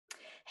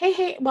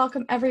Hey,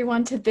 welcome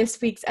everyone to this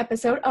week's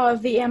episode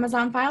of the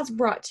Amazon Files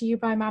brought to you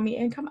by Mommy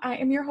Income. I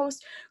am your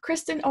host,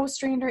 Kristen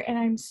Ostrander, and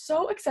I'm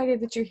so excited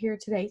that you're here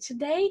today.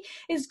 Today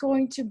is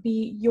going to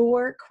be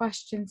your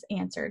questions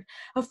answered.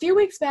 A few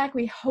weeks back,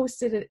 we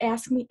hosted an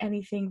Ask Me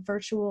Anything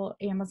virtual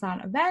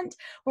Amazon event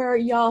where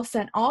y'all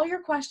sent all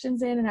your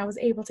questions in and I was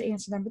able to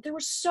answer them, but there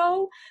were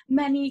so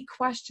many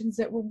questions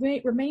that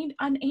remained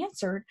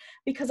unanswered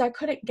because I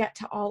couldn't get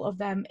to all of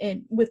them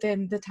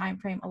within the time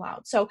frame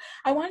allowed. So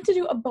I wanted to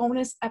do a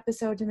bonus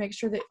episode to make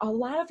sure that a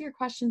lot of your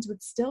questions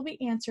would still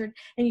be answered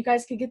and you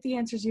guys could get the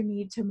answers you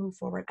need to move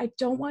forward. I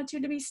don't want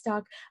you to be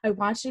stuck. I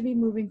want you to be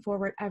moving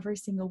forward every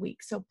single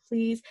week. So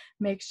please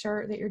make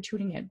sure that you're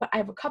tuning in. But I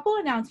have a couple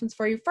announcements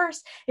for you.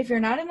 First, if you're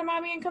not in the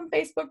Mommy Income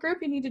Facebook group,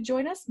 you need to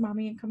join us,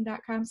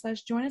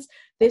 mommyincome.com/join us.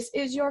 This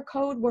is your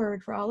code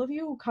word for all of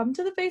you who come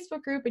to the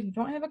Facebook group and you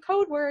don't have a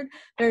code word.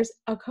 There's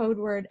a code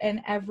word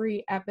in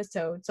every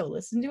episode. So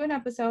listen to an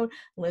episode,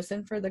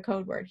 listen for the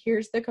code word.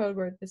 Here's the code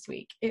word this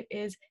week. It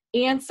is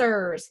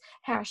answers,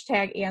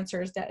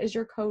 #answers. That is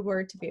your code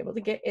word to be able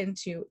to get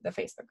into the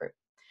Facebook group.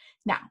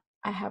 Now,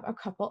 I have a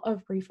couple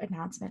of brief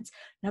announcements.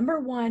 Number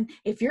one,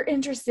 if you're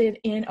interested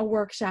in a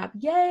workshop,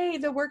 yay,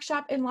 the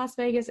workshop in Las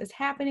Vegas is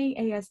happening.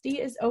 ASD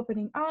is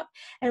opening up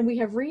and we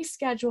have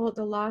rescheduled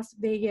the Las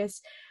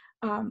Vegas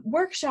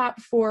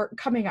workshop for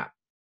coming up.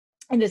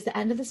 And it's the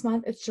end of this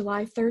month. It's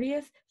July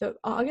 30th,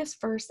 August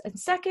 1st and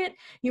 2nd.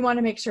 You want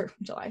to make sure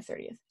July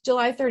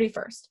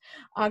 31st,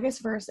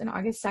 August 1st and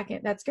August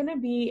 2nd. That's going to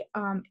be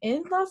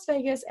in Las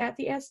Vegas at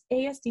the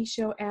ASD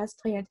show as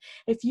planned.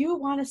 If you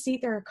want a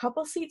seat, there are a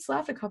couple seats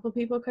left. A couple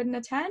people couldn't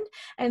attend.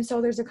 And so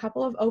there's a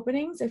couple of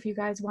openings. If you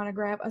guys want to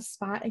grab a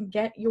spot and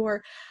get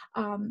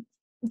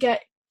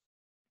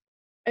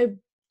a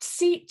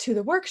seat to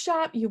the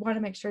workshop, you want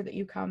to make sure that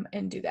you come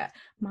and do that.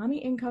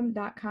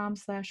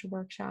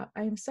 mommyincome.com/workshop.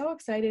 I am so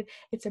excited.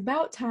 It's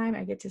about time.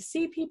 I get to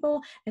see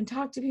people and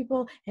talk to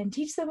people and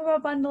teach them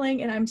about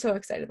bundling, and I'm so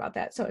excited about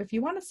that. So if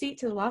you want a seat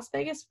to the Las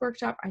Vegas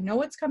workshop, I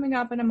know it's coming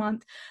up in a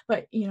month,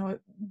 but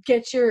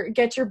get your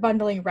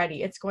bundling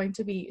ready. It's going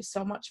to be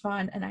so much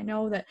fun. And I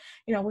know that,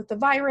 with the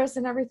virus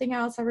and everything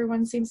else,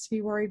 everyone seems to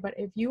be worried, but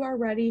if you are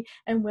ready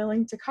and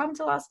willing to come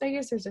to Las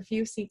Vegas, there's a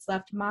few seats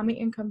left.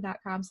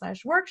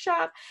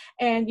 mommyincome.com/workshop.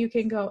 And you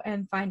can go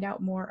and find out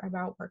more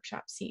about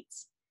workshop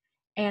seats.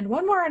 And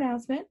one more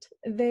announcement,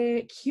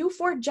 the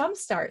Q4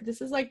 Jumpstart. This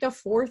is like the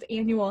 4th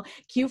annual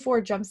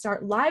Q4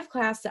 Jumpstart live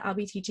class that I'll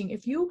be teaching.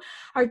 If you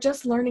are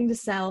just learning to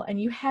sell and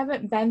you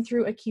haven't been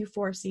through a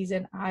Q4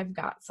 season, I've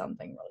got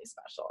something really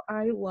special.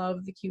 I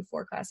love the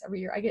Q4 class every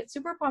year. I get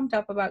super pumped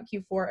up about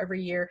Q4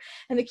 every year.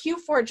 And the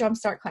Q4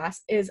 Jumpstart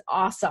class is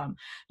awesome.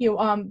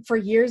 For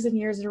years and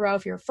years in a row,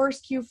 if you're a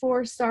first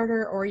Q4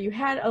 starter or you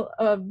had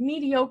a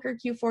mediocre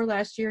Q4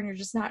 last year and you're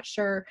just not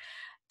sure,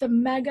 the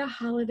mega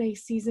holiday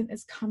season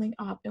is coming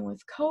up, and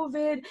with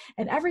COVID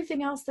and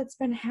everything else that's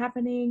been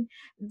happening,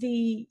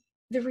 the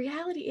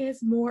reality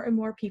is more and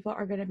more people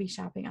are going to be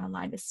shopping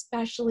online,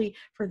 especially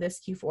for this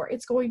Q4.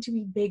 It's going to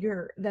be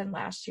bigger than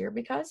last year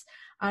because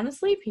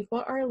honestly,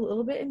 people are a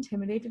little bit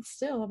intimidated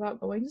still about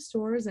going to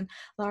stores and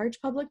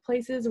large public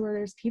places where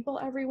there's people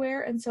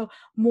everywhere. And so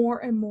more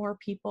and more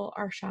people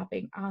are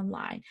shopping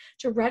online.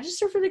 To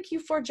register for the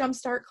Q4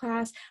 Jumpstart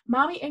class,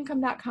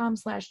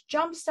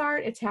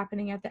 mommyincome.com/jumpstart. It's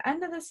happening at the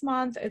end of this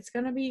month. It's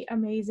going to be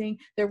amazing.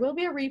 There will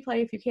be a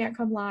replay if you can't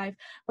come live,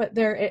 but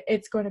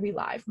it's going to be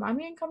live.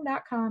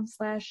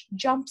 mommyincome.com/jumpstart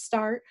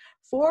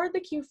for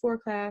the Q4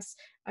 class.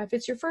 If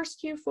it's your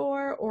first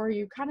Q4 or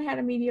you kind of had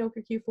a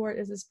mediocre Q4,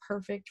 this is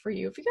perfect for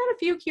you. If you got a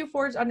few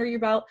Q4s under your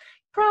belt,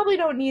 probably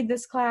don't need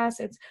this class.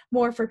 It's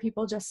more for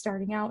people just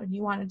starting out and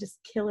you want to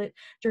just kill it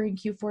during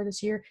Q4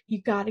 this year.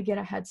 You got to get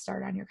a head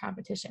start on your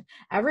competition.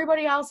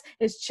 Everybody else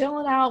is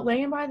chilling out,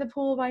 laying by the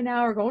pool by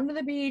now, or going to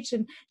the beach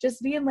and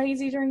just being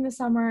lazy during the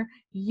summer.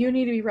 You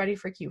need to be ready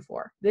for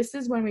Q4. This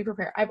is when we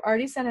prepare. I've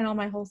already sent in all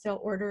my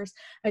wholesale orders.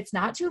 It's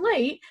not too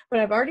late,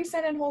 but I've already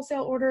sent in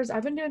wholesale orders.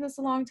 I've been doing this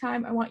a long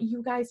time. I want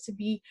you guys to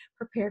be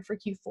prepared for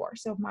Q4.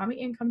 So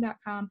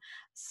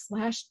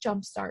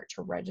mommyincome.com/jumpstart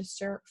to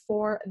register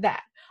for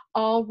that.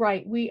 All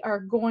right, we are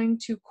going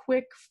to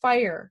quick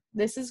fire.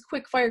 This is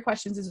quick fire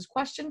questions. This is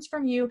questions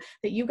from you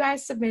that you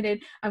guys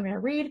submitted. I'm going to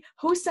read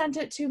who sent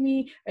it to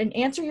me and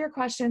answer your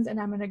questions, and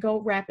I'm going to go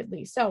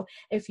rapidly. So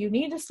if you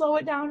need to slow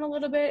it down a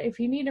little bit, if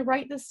you need to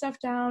write this stuff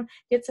down,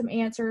 get some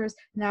answers,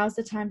 now's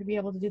the time to be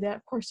able to do that.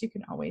 Of course, you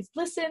can always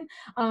listen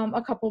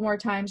a couple more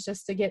times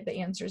just to get the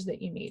answers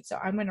that you need. So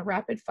I'm going to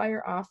rapid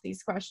fire off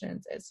these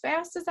questions as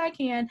fast as I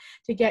can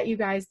to get you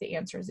guys the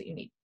answers that you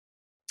need.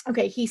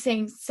 Okay, he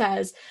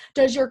says,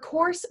 does your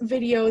course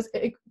videos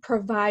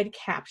provide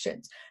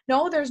captions?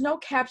 No, there's no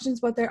captions,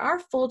 but there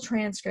are full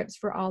transcripts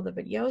for all the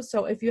videos.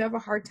 So if you have a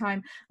hard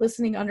time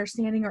listening,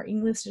 understanding, or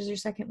English is your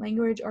second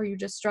language, or you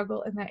just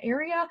struggle in that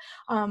area,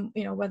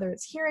 whether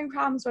it's hearing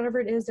problems, whatever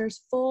it is,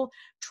 there's full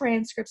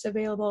transcripts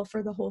available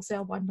for the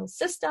wholesale bundle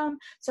system.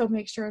 So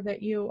make sure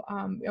that you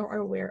are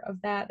aware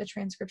of that. The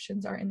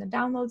transcriptions are in the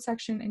download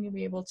section, and you'll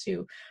be able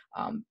to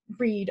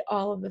read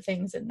all of the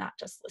things and not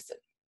just listen.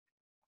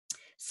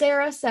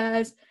 Sarah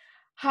says,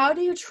 how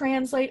do you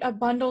translate a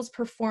bundle's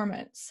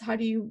performance? How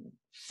do you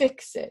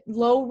fix it?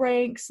 Low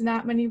ranks,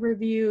 not many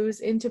reviews,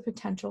 into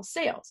potential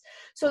sales.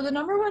 So the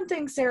number one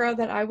thing, Sarah,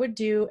 that I would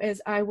do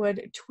is I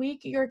would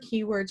tweak your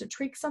keywords,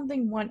 tweak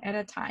something one at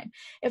a time.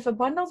 If a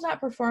bundle's not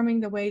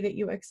performing the way that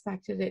you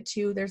expected it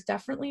to, there's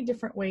definitely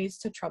different ways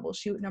to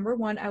troubleshoot. Number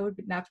one, I would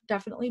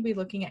definitely be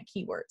looking at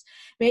keywords,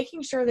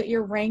 making sure that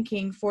you're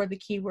ranking for the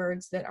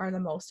keywords that are the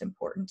most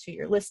important to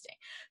your listing.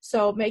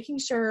 So making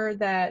sure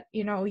that,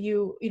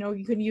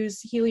 you can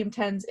use Helium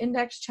 10's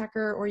index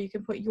checker, or you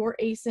can put your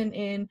ASIN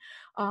in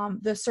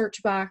the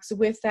search box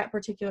with that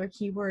particular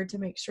keyword to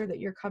make sure that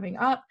you're coming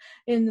up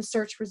in the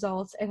search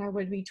results. And I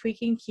would be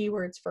tweaking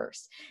keywords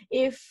first.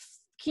 If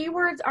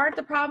keywords aren't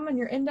the problem and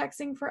you're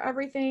indexing for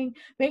everything,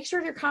 make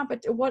sure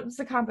what does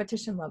the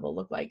competition level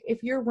look like?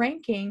 If you're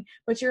ranking,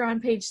 but you're on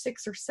page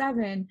 6 or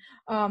 7,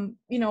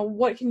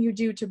 what can you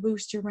do to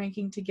boost your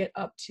ranking to get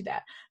up to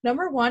that?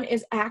 Number one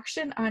is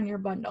action on your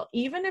bundle.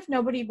 Even if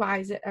nobody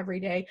buys it every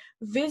day,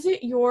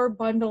 visit your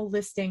bundle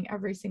listing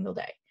every single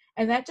day.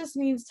 And that just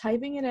means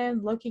typing it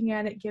in, looking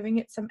at it, giving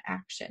it some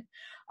action.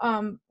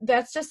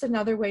 That's just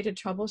another way to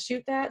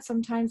troubleshoot that.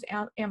 Sometimes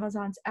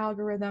Amazon's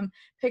algorithm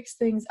picks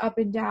things up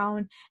and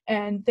down,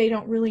 and they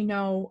don't really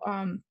know,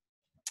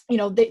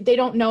 they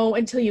don't know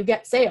until you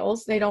get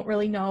sales. They don't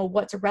really know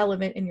what's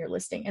relevant in your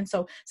listing. And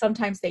so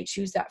sometimes they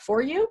choose that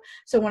for you.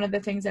 So one of the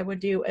things I would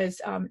do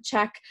is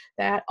check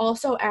that.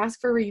 Also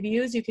ask for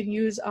reviews. You can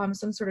use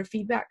some sort of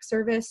feedback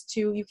service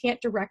you can't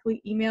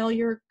directly email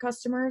your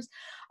customers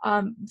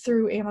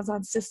through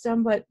Amazon's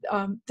system, but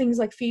things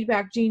like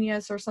Feedback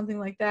Genius or something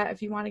like that,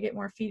 if you want to get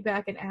more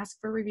feedback and ask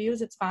for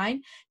reviews, it's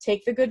fine.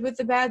 Take the good with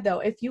the bad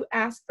though. If you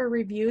ask for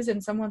reviews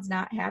and someone's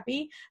not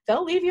happy,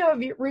 they'll leave you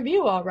a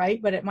review, all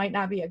right, but it might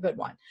not be a good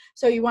one.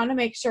 So you want to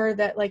make sure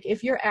that, like,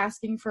 if you're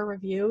asking for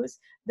reviews,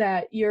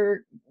 that you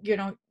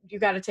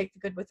got to take the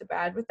good with the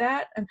bad with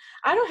that. And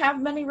I don't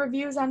have many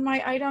reviews on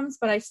my items,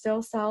 but I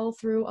still sell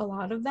through a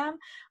lot of them.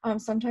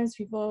 Sometimes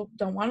people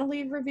don't want to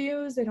leave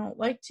reviews. They don't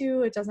like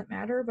to. It doesn't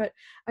matter. But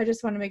I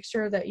just want to make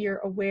sure that you're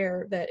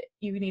aware that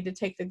you need to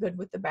take the good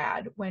with the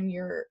bad when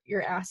you're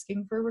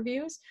asking for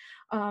reviews.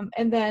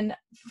 And then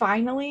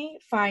finally,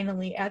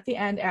 at the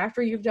end,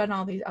 after you've done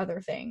all these other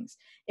things,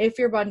 if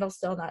your bundle's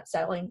still not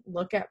selling,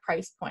 look at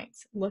price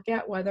points. Look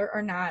at whether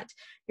or not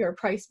your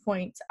price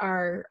points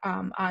are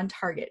on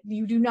target.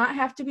 You do not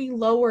have to be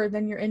lower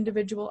than your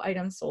individual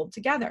items sold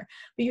together,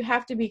 but you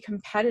have to be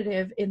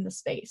competitive in the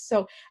space.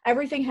 So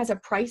everything has a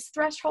price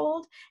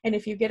threshold, and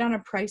if you get on a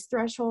price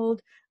threshold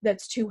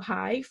that's too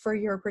high for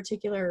your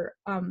particular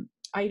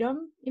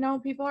item,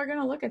 people are going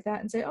to look at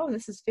that and say, oh,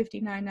 this is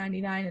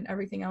 $59.99 and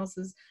everything else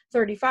is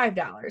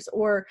 $35,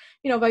 or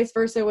vice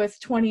versa with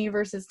 20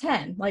 versus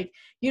 10. Like,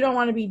 you don't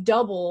want to be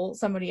double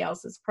somebody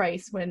else's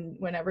price when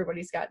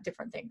everybody's got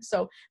different things.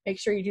 So make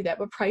sure you do that,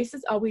 but price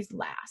is always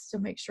last, so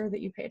make sure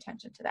that you pay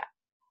attention to that.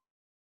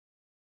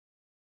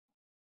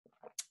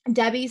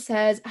 Debbie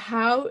says,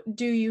 how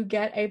do you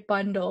get a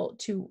bundle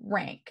to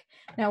rank?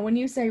 Now, when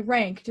you say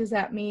rank, does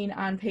that mean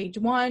on page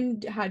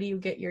 1? How do you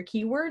get your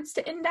keywords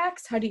to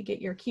index? How do you get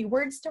your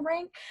keywords to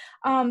rank?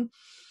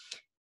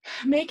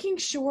 Making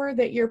sure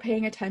that you're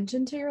paying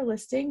attention to your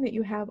listing, that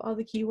you have all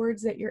the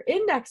keywords, that you're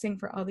indexing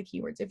for all the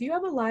keywords. If you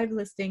have a live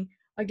listing,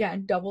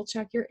 again, double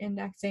check your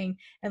indexing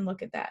and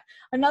look at that.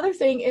 Another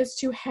thing is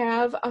to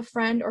have a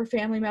friend or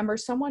family member,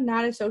 someone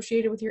not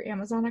associated with your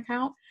Amazon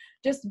account,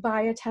 just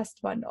buy a test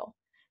bundle.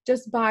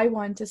 Just buy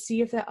one to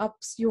see if that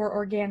ups your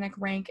organic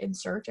rank in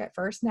search at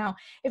first. Now,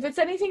 if it's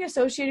anything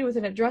associated with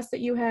an address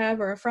that you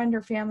have or a friend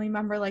or family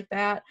member like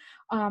that,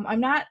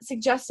 I'm not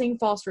suggesting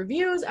false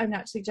reviews. I'm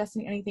not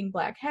suggesting anything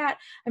black hat.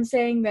 I'm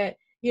saying that,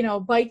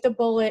 bite the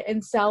bullet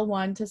and sell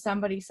one to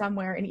somebody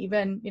somewhere, and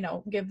even,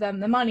 give them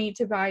the money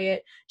to buy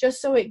it, just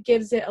so it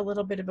gives it a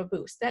little bit of a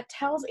boost. That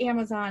tells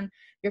Amazon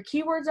your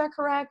keywords are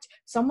correct.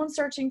 Someone's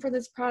searching for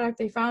this product.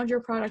 They found your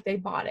product. They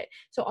bought it.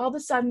 So all of a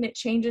sudden it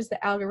changes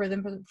the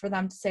algorithm for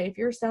them to say, if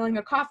you're selling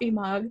a coffee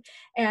mug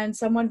and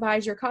someone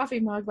buys your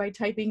coffee mug by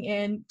typing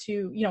in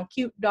to,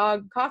 cute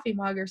dog coffee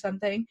mug or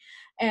something,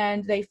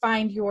 and they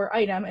find your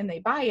item and they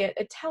buy it,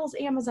 it tells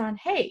Amazon,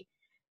 hey,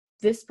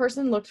 this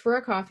person looked for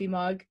a coffee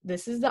mug.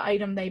 This is the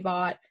item they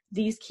bought.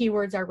 These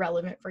keywords are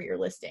relevant for your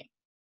listing.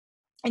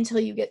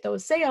 Until you get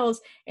those sales,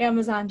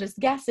 Amazon just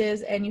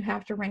guesses, and you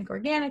have to rank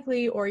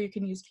organically, or you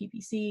can use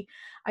PPC.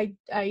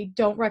 I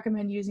don't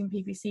recommend using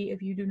PPC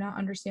if you do not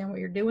understand what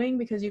you're doing,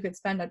 because you could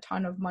spend a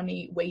ton of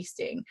money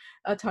wasting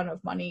a ton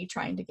of money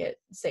trying to get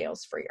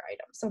sales for your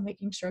item. So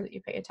making sure that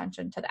you pay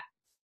attention to that.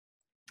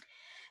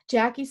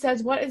 Jackie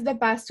says, what is the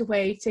best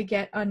way to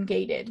get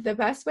ungated? The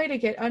best way to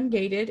get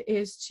ungated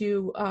is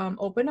to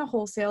open a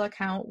wholesale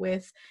account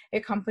with a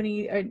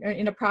company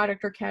in a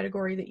product or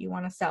category that you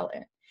want to sell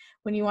in.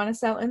 When you want to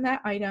sell in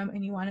that item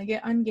and you want to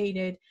get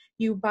ungated,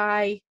 you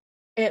buy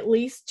at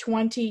least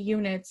 20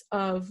 units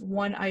of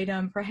one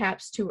item,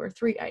 perhaps 2 or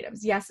 3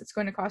 items. Yes, it's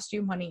going to cost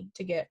you money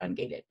to get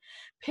ungated.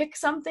 Pick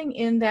something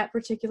in that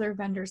particular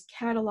vendor's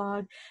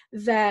catalog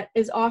that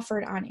is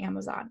offered on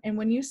Amazon. And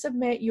when you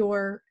submit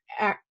your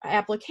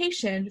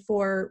application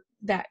for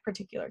that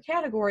particular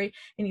category,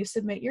 and you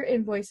submit your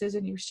invoices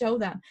and you show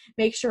them.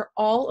 Make sure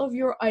all of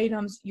your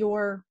items,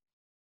 your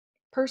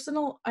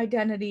personal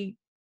identity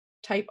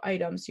type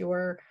items,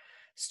 your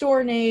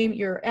store name,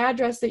 your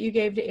address that you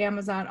gave to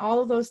Amazon,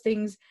 all of those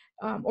things,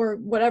 or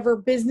whatever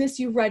business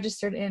you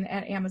registered in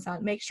at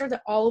Amazon, make sure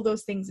that all of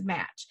those things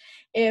match.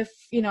 If,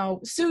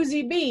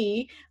 Susie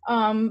B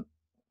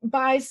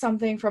buys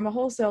something from a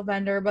wholesale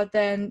vendor, but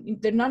then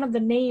none of the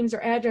names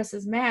or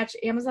addresses match,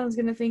 Amazon's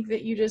going to think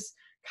that you just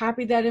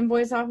copied that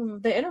invoice off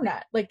of the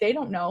internet. Like, they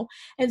don't know.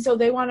 And so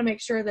they want to make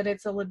sure that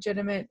it's a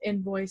legitimate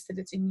invoice, that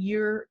it's in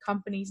your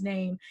company's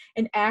name.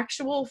 An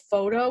actual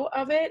photo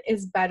of it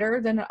is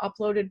better than an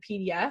uploaded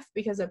PDF,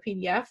 because a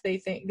PDF, they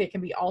think they can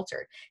be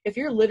altered. If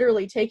you're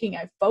literally taking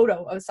a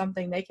photo of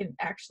something, they can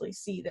actually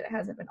see that it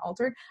hasn't been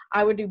altered.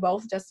 I would do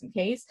both just in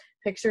case.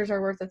 Pictures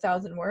are worth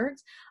 1,000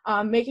 words.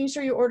 Making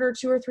sure you order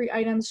 2 or 3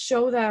 items,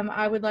 show them,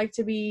 I would like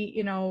to be,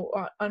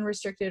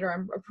 unrestricted, or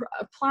I'm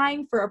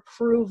applying for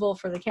approval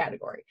for the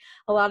category.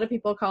 A lot of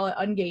people call it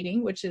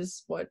ungating, which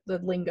is what the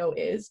lingo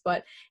is,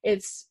 but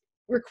it's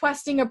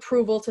requesting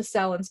approval to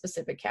sell in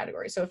specific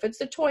categories. So if it's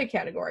the toy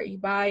category, you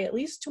buy at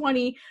least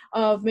 20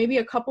 of maybe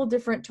a couple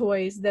different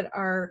toys that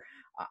are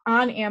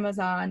on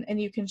Amazon, and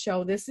you can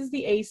show, this is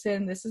the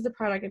ASIN, this is the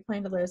product I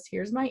plan to list,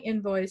 here's my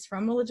invoice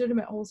from a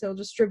legitimate wholesale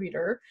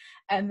distributor,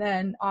 and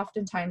then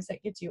oftentimes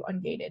that gets you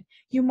ungated.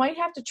 You might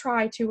have to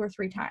try 2 or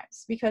 3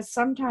 times, because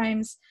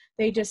sometimes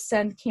they just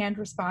send canned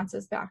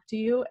responses back to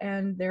you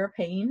and they're a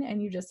pain,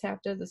 and you just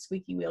have to, the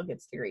squeaky wheel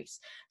gets the grease.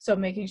 So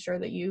making sure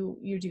that you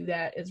do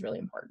that is really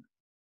important.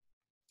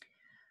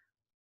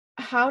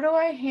 How do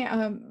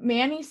I,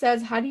 Manny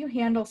says, how do you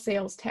handle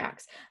sales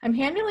tax? I'm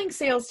handling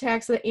sales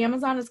tax that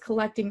Amazon is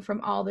collecting from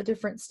all the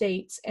different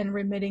states and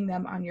remitting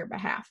them on your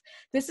behalf.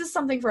 This is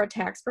something for a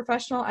tax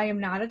professional. I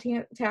am not a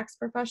tax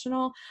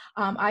professional.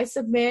 I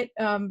submit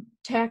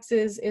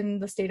taxes in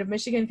the state of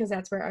Michigan because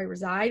that's where I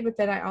reside, but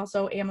then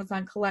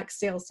Amazon collects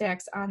sales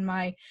tax on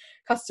my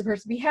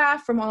customers'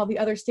 behalf from all the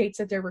other states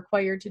that they're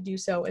required to do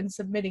so, and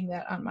submitting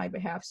that on my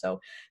behalf. So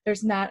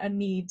there's not a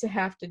need to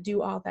have to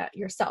do all that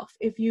yourself.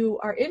 If you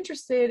are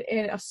interested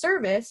in a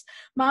service,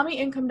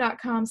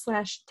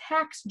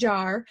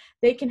 mommyincome.com/taxjar,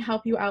 they can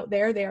help you out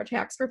there. They are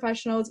tax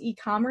professionals,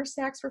 e-commerce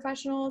tax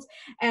professionals,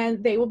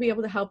 and they will be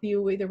able to help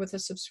you either with a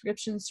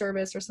subscription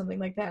service or something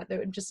like that.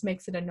 That just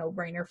makes it a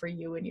no-brainer for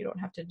you, and you don't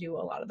have to do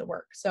a lot of the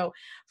work. So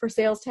for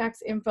sales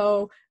tax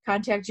info,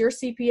 contact your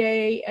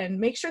CPA and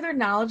make sure they're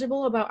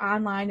knowledgeable about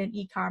online and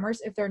e-commerce.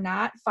 If they're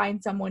not,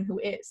 find someone who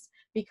is,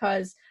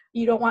 because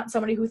you don't want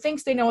somebody who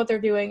thinks they know what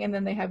they're doing and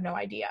then they have no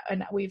idea.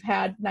 And we've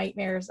had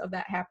nightmares of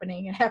that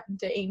happening. It happened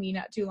to Amy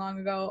not too long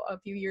ago, a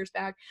few years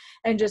back,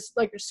 and just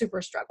like a super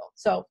struggle.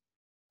 So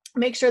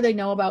make sure they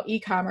know about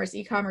e-commerce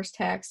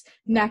tax,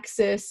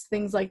 Nexus,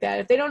 things like that.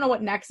 If they don't know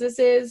what Nexus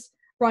is,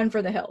 run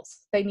for the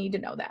hills. They need to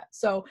know that.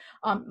 So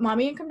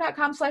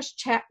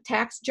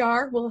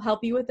mommyincome.com/taxjar will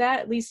help you with that.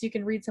 At least you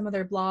can read some of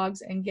their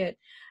blogs and get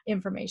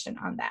information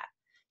on that.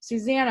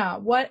 Susanna,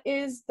 what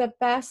is the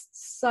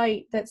best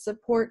site that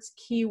supports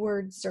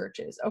keyword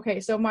searches? Okay,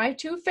 so my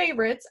 2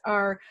 favorites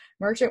are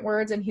Merchant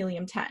Words and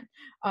Helium 10.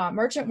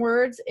 Merchant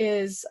Words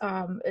is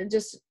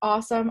just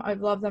awesome.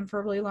 I've loved them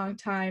for a really long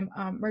time.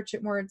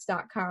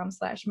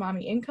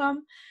 Merchantwords.com/mommyincome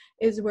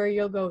is where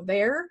you'll go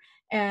there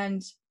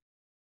and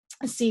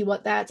see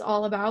what that's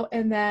all about.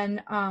 And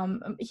then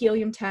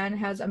Helium 10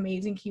 has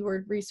amazing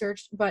keyword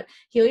research, but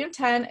Helium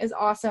 10 is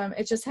awesome.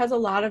 It just has a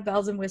lot of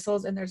bells and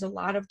whistles, and there's a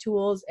lot of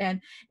tools.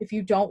 And if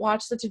you don't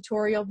watch the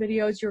tutorial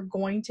videos, you're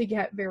going to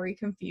get very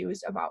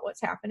confused about what's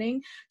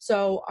happening.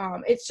 So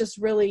it's just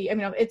really,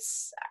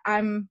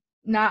 I'm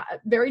not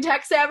very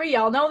tech savvy.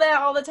 Y'all know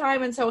that all the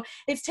time. And so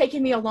it's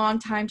taken me a long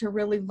time to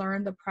really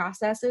learn the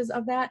processes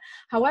of that.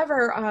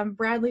 However,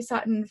 Bradley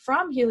Sutton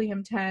from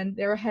Helium 10,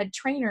 their head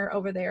trainer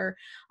over there,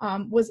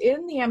 was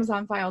in the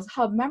Amazon Files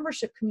Hub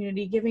membership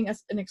community, giving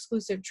us an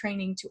exclusive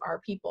training to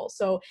our people.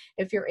 So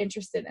if you're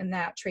interested in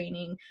that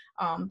training,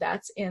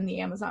 that's in the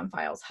Amazon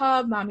Files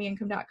Hub,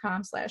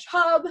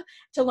 mommyincome.com/hub,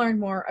 to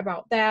learn more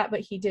about that. But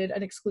he did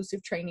an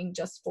exclusive training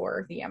just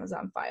for the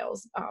Amazon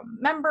Files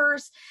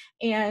members,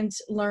 and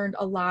learned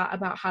a lot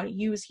about how to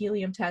use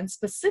Helium 10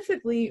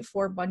 specifically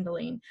for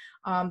bundling.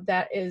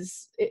 That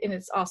is, and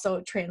it's also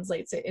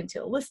translates it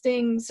into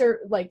listings, or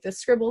like the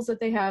scribbles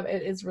that they have.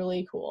 It is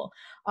really cool.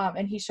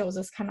 And he shows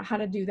us kind of how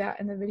to do that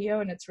in the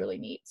video, and it's really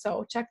neat.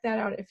 So check that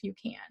out if you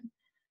can.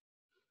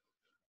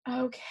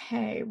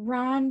 Okay,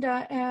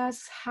 Rhonda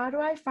asks, how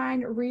do I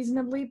find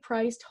reasonably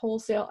priced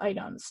wholesale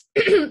items?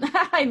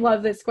 I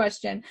love this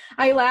question.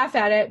 I laugh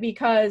at it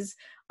because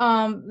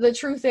the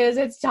truth is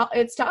it's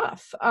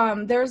tough.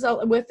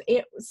 With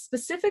it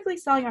specifically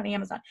selling on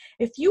Amazon.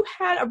 If you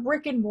had a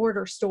brick and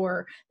mortar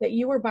store that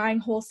you were buying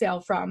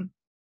wholesale from,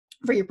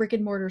 for your brick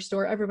and mortar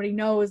store, everybody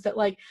knows that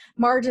like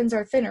margins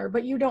are thinner,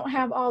 but you don't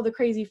have all the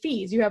crazy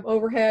fees. You have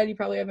overhead, you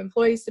probably have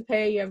employees to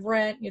pay, you have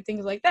rent,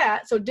 things like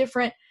that. So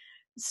different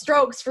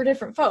strokes for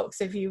different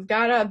folks. If you've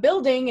got a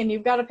building and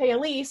you've got to pay a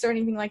lease or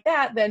anything like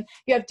that, then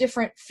you have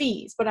different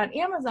fees. But on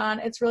Amazon,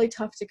 it's really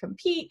tough to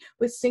compete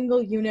with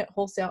single unit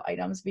wholesale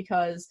items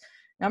because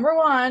number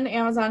one,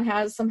 Amazon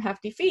has some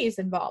hefty fees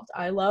involved.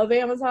 I love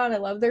Amazon. I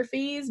love their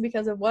fees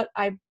because of what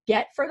I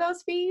get for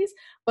those fees.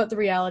 But the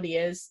reality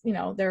is,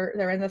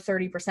 they're in the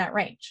 30%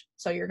 range.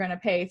 So you're going to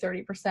pay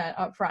 30%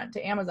 upfront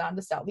to Amazon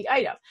to sell the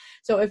item.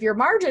 So if your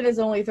margin is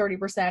only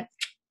 30%,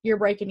 you're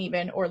breaking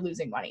even or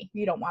losing money.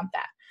 You don't want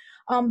that.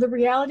 The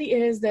reality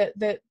is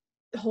that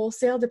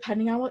wholesale,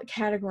 depending on what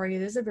category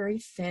it is, a very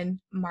thin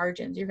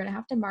margins. You're going to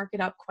have to mark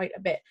it up quite a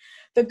bit.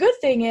 The good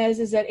thing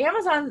is that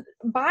Amazon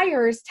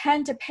buyers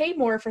tend to pay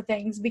more for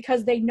things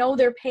because they know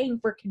they're paying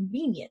for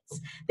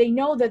convenience. They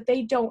know that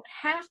they don't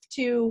have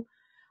to,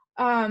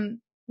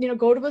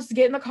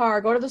 get in the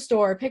car, go to the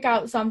store, pick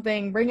out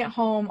something, bring it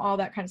home, all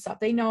that kind of stuff.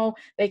 They know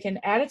they can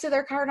add it to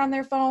their cart on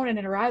their phone and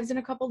it arrives in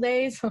a couple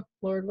days,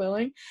 Lord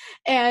willing,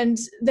 and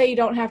they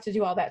don't have to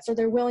do all that. So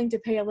they're willing to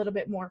pay a little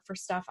bit more for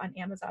stuff on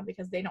Amazon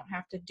because they don't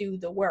have to do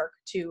the work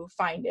to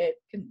find it,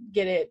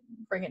 get it,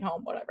 bring it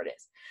home, whatever it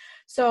is.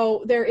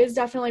 So there is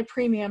definitely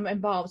premium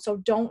involved. So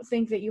don't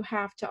think that you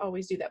have to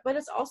always do that. But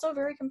it's also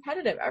very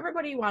competitive.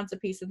 Everybody wants a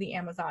piece of the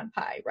Amazon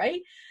pie,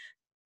 right?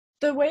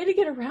 The way to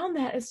get around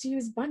that is to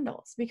use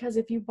bundles, because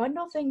if you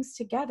bundle things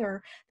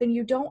together, then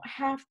you don't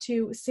have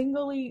to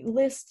singly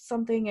list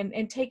something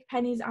and take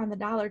pennies on the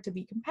dollar to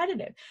be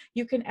competitive.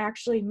 You can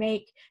actually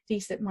make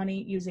decent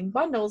money using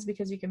bundles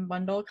because you can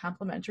bundle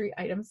complementary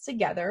items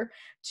together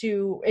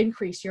to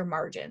increase your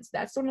margins.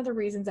 That's one of the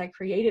reasons I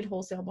created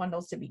wholesale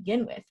bundles to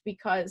begin with,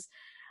 because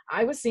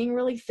I was seeing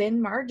really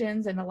thin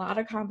margins and a lot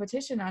of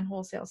competition on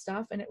wholesale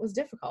stuff, and it was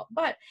difficult.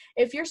 But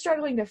if you're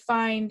struggling to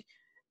find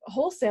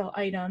wholesale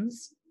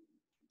items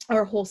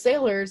or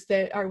wholesalers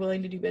that are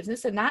willing to do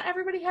business, and not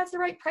everybody has the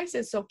right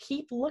prices, so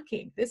keep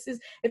looking.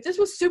 If this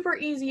was super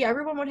easy,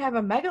 everyone would have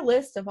a mega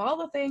list of all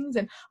the things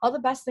and all the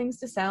best things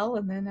to sell,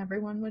 and then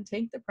everyone would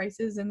take the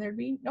prices and there'd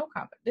be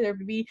there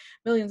would be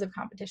millions of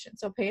competition.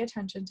 So pay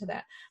attention to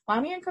that.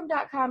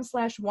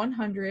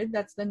 mommyincome.com/100,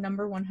 that's the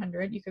number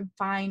 100. You can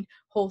find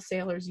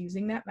wholesalers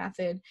using that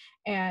method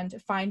and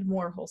find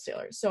more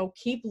wholesalers. So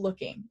keep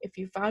looking. If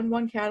you found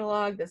one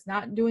catalog that's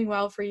not doing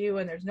well for you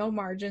and there's no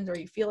margins, or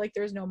you feel like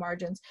there's no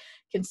margins,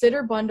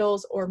 consider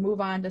bundles or move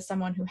on to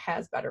someone who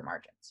has better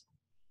margins.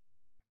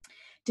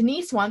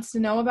 Denise wants to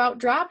know about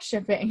drop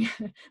shipping.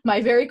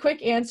 My very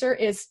quick answer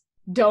is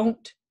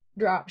don't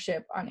drop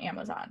ship on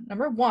Amazon.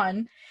 Number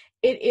one,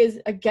 it is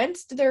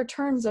against their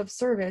terms of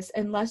service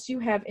unless you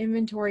have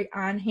inventory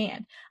on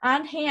hand.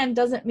 On hand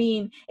doesn't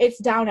mean it's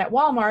down at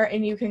Walmart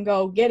and you can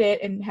go get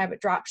it and have it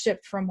drop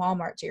shipped from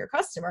Walmart to your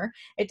customer.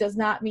 It does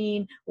not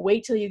mean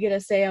wait till you get a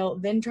sale,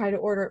 then try to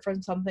order it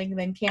from something,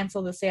 then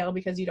cancel the sale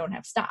because you don't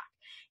have stock.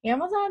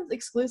 Amazon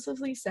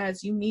exclusively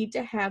says you need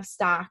to have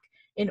stock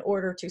in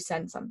order to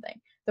send something.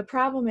 The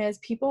problem is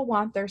people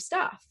want their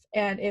stuff.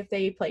 And if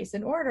they place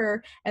an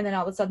order and then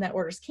all of a sudden that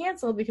order's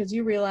canceled because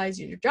you realize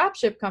your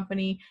dropship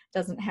company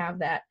doesn't have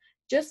that,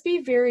 just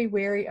be very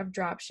wary of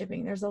drop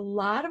shipping. There's a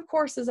lot of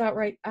courses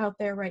out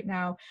there right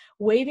now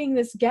waving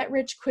this get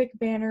rich quick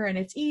banner, and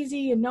it's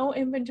easy and no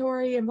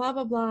inventory and blah,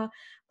 blah, blah,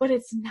 but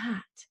it's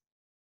not.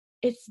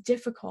 It's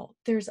difficult.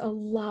 There's a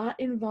lot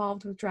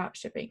involved with drop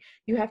shipping.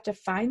 You have to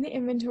find the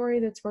inventory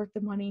that's worth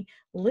the money,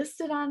 list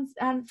it on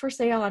for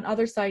sale on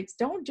other sites.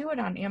 Don't do it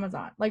on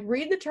Amazon. Like,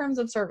 read the terms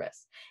of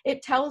service.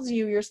 It tells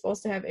you you're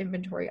supposed to have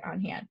inventory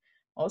on hand.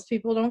 Most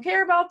people don't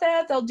care about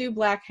that. They'll do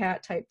black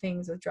hat type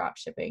things with drop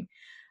shipping.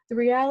 The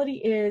reality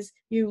is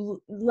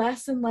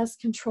less and less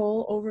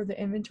control over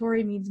the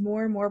inventory means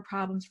more and more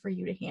problems for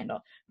you to handle.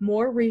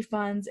 More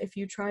refunds if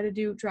you try to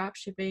do drop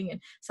shipping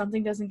and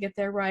something doesn't get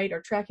there right, or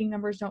tracking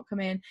numbers don't come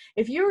in.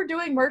 If you're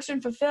doing merch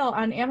and fulfill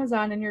on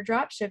Amazon and you're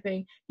drop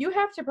shipping, you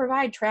have to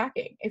provide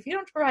tracking. If you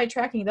don't provide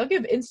tracking, they'll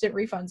give instant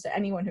refunds to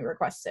anyone who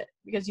requests it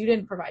because you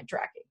didn't provide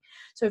tracking.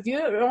 So if you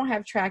don't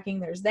have tracking,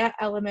 there's that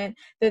element.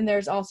 Then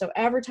there's also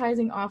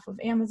advertising off of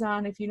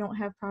Amazon if you don't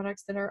have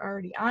products that are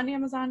already on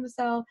Amazon to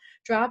sell.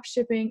 Drop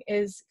shipping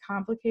is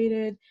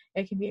complicated.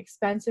 It can be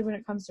expensive when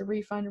it comes to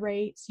refund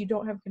rates. You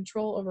don't have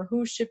control over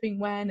who's shipping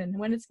when and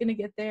when it's going to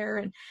get there,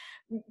 and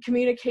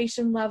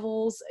communication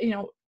levels.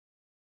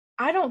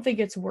 I don't think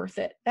it's worth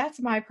it.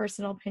 That's my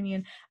personal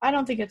opinion. I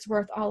don't think it's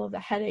worth all of the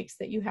headaches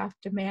that you have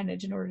to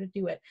manage in order to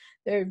do it.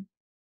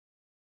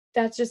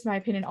 That's just my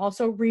opinion.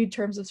 Also, read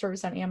terms of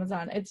service on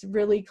Amazon. It's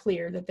really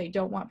clear that they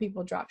don't want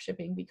people drop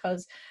shipping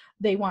because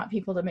they want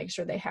people to make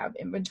sure they have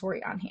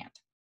inventory on hand.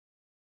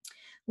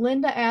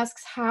 Linda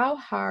asks, how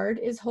hard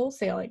is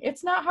wholesaling?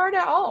 It's not hard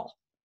at all.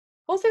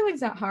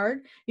 Wholesaling's not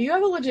hard. You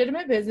have a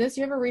legitimate business,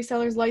 you have a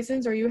reseller's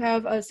license, or you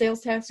have a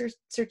sales tax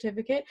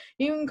certificate.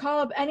 You can call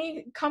up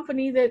any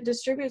company that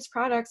distributes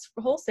products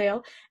for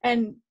wholesale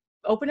and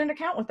open an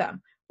account with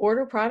them.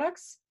 Order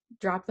products,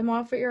 drop them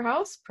off at your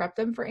house, prep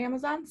them for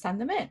Amazon, send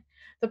them in.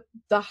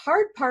 The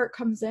hard part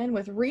comes in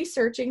with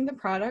researching the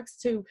products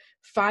to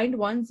find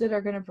ones that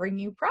are going to bring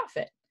you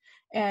profit.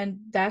 And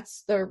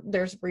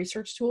there's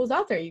research tools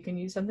out there. You can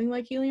use something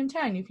like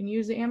Helium-10. You can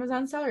use the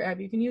Amazon Seller app.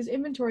 You can use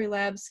Inventory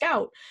Lab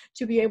Scout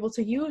to be able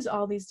to use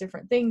all these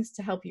different things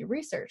to help you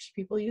research.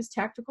 People use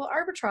tactical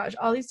arbitrage,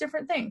 all these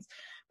different things.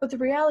 But the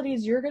reality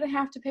is you're going to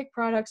have to pick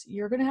products,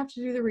 you're going to have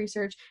to do the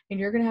research, and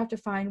you're going to have to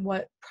find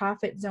what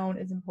profit zone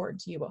is important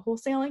to you. But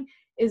wholesaling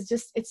is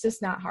it's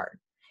just not hard.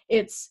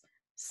 It's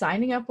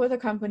signing up with a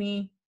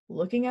company,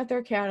 looking at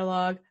their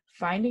catalog,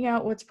 finding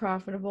out what's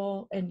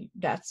profitable, and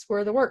that's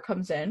where the work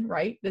comes in,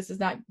 right? This is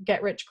not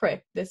get rich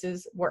quick. This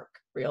is work,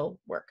 real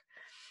work.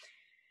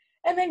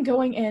 And then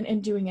going in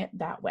and doing it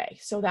that way.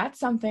 So that's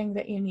something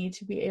that you need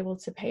to be able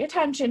to pay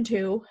attention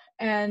to.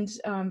 And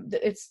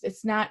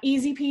it's not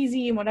easy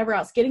peasy and whatever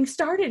else. Getting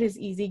started is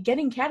easy.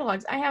 Getting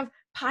catalogs, I have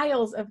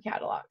piles of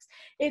catalogs.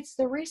 It's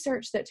the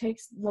research that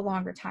takes the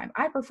longer time.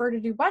 I prefer to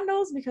do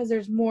bundles because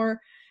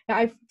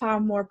I've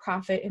found more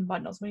profit in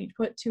bundles. When you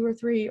put 2 or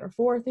 3 or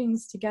 4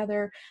 things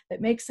together that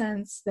make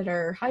sense, that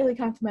are highly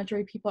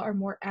complementary, people are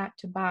more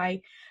apt to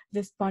buy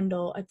this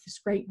bundle at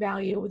this great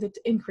value that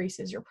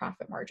increases your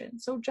profit margin.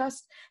 So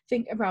just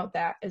think about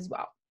that as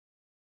well.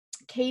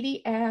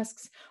 Katie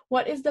asks,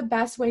 what is the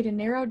best way to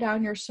narrow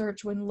down your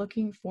search when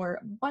looking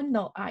for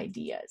bundle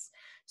ideas?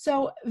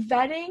 So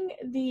vetting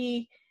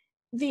the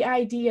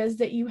ideas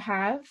that you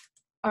have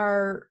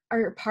are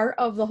part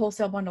of the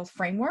wholesale bundles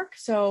framework.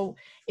 So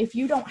if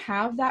you don't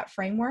have that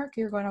framework,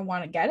 you're going to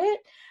want to get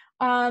it.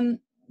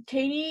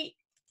 Katie,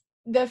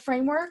 the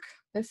framework,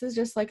 this is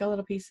just like a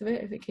little piece of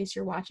it. In case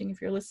you're watching,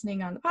 if you're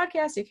listening on the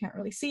podcast, you can't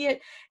really see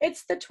it.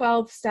 It's the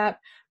 12-step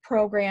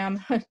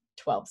program.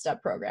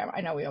 12-step program.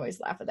 I know we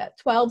always laugh at that.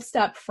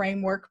 12-step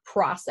framework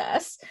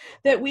process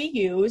that we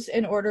use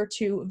in order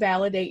to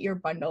validate your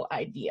bundle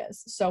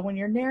ideas. So when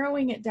you're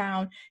narrowing it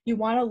down, you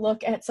want to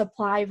look at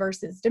supply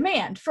versus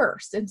demand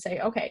first and say,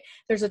 okay,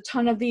 there's a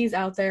ton of these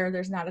out there.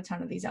 There's not a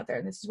ton of these out there.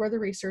 And this is where the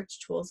research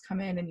tools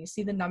come in, and you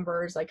see the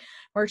numbers like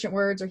Merchant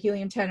Words or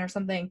Helium-10 or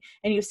something,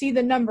 and you see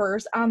the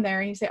numbers on there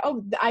and you say,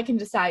 oh, I can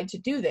decide to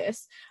do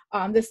this.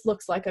 This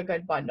looks like a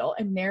good bundle,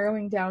 and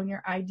narrowing down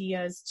your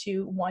ideas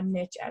to one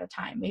niche at a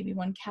time, maybe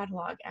one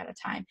catalog at a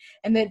time.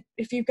 And then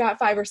if you've got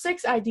 5 or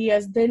 6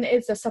 ideas, then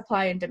it's a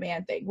supply and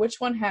demand thing. Which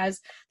one has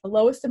the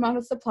lowest amount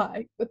of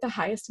supply with the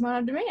highest amount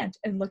of demand?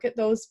 And look at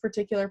those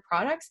particular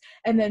products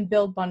and then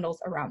build bundles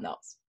around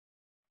those.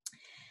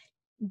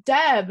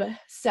 Deb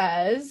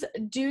says,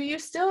 do you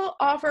still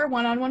offer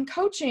one-on-one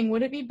coaching?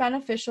 Would it be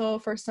beneficial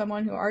for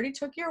someone who already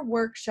took your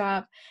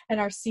workshop and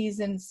are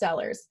seasoned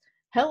sellers?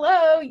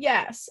 Hello,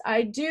 yes,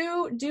 I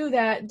do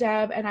that,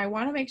 Deb, and I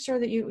want to make sure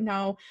that you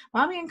know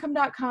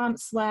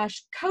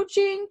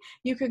mommyincome.com/coaching.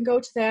 You can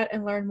go to that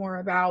and learn more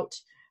about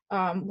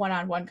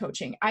one-on-one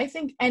coaching. I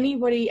think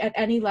anybody at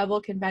any level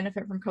can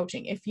benefit from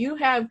coaching. If you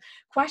have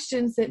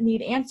questions that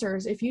need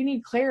answers, if you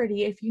need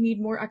clarity, if you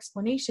need more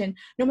explanation,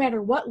 no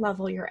matter what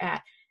level you're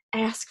at,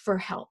 ask for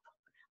help.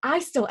 I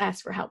still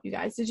ask for help, you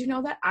guys. Did you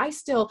know that? I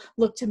still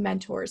look to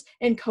mentors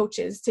and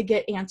coaches to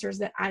get answers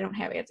that I don't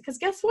have answers. Because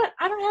guess what?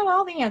 I don't have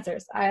all the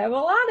answers. I have a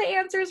lot of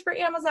answers for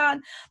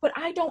Amazon, but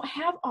I don't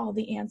have all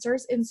the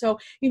answers. And so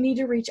you need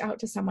to reach out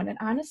to someone. And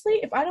honestly,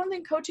 if I don't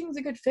think coaching is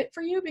a good fit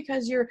for you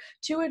because you're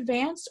too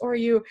advanced or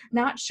you're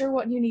not sure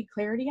what you need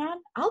clarity on,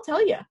 I'll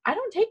tell you, I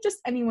don't take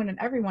just anyone and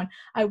everyone.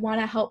 I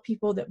want to help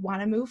people that want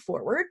to move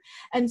forward.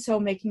 And so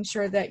making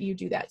sure that you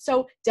do that.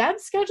 So Deb,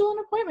 schedule an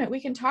appointment. We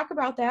can talk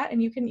about that,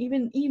 and you can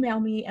even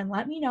email me and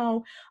let me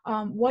know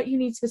what you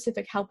need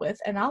specific help with,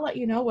 and I'll let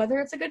you know whether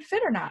it's a good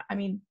fit or not. I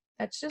mean,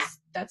 that's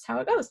how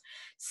it goes.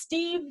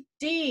 Steve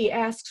D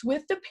asks,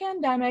 with the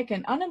pandemic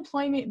and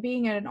unemployment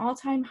being at an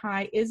all-time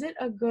high, is it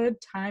a good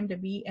time to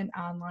be an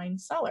online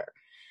seller?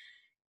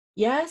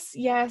 Yes,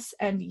 yes,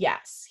 and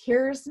yes.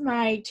 Here's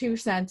my 2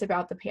 cents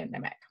about the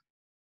pandemic.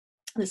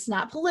 It's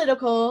not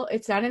political.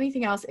 It's not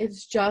anything else.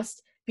 It's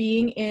just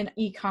being in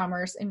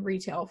e-commerce and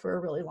retail for a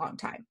really long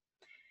time.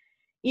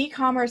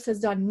 E-commerce has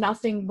done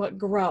nothing but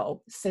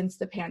grow since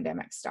the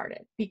pandemic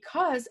started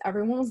because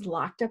everyone was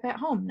locked up at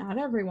home. Not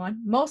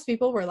everyone. Most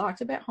people were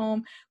locked up at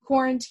home,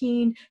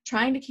 quarantined,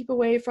 trying to keep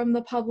away from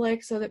the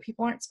public so that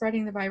people aren't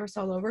spreading the virus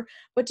all over.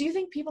 But do you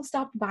think people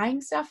stopped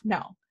buying stuff?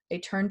 No. They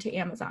turned to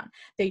Amazon.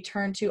 They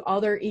turned to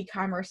other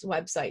e-commerce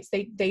websites.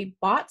 They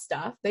bought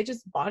stuff. They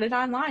just bought it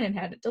online and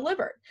had it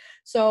delivered.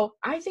 So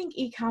I think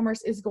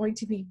e-commerce is going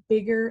to be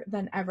bigger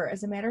than ever.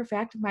 As a matter of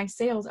fact, my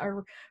sales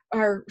are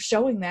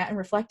showing that and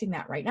reflecting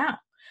that right now.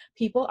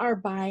 People are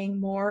buying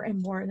more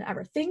and more than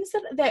ever. Things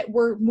that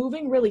were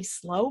moving really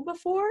slow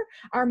before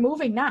are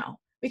moving now,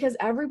 because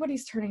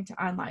everybody's turning to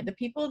online. The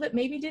people that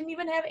maybe didn't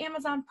even have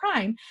Amazon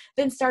Prime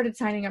then started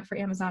signing up for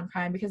Amazon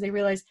Prime because they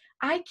realized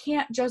I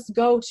can't just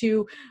go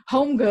to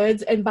Home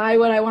Goods and buy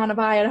what I want to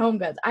buy at Home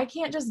Goods. I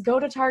can't just go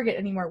to Target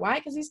anymore. Why?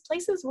 Because these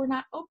places were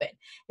not open.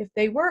 If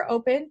they were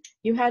open,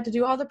 you had to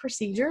do all the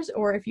procedures,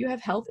 or if you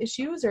have health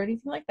issues or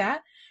anything like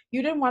that,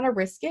 You didn't want to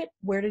risk it.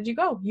 Where did you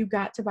go? You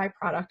got to buy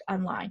product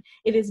online.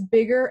 It is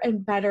bigger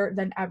and better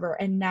than ever.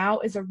 And now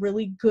is a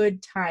really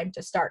good time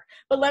to start.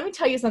 But let me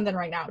tell you something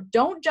right now.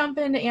 Don't jump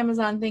into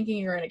Amazon thinking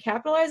you're going to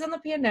capitalize on the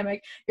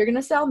pandemic. You're going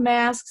to sell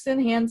masks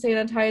and hand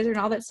sanitizer and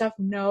all that stuff.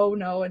 No,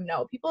 no, and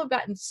no. People have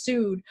gotten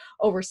sued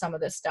over some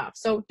of this stuff.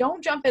 So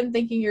don't jump in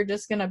thinking you're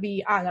just going to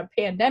be on a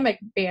pandemic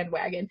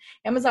bandwagon.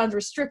 Amazon's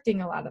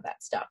restricting a lot of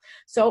that stuff.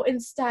 So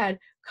instead,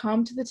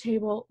 come to the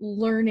table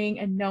learning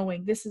and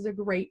knowing this is a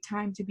great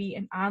time to be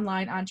an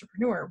online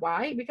entrepreneur.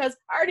 Why? Because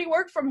I already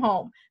worked from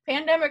home.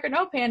 Pandemic or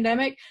no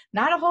pandemic,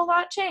 not a whole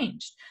lot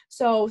changed.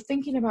 So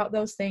thinking about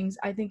those things,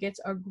 I think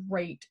it's a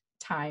great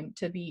time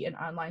to be an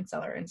online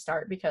seller and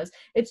start, because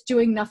it's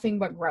doing nothing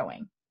but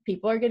growing.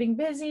 People are getting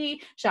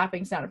busy,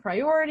 shopping's not a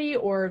priority,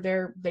 or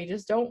they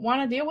just don't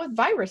want to deal with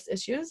virus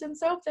issues, and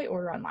so they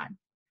order online.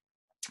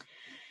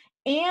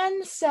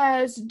 Anne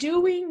says,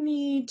 do we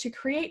need to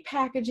create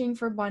packaging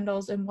for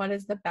bundles, and what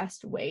is the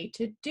best way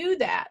to do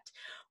that?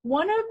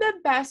 One of the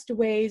best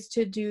ways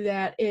to do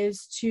that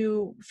is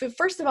to,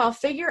 first of all,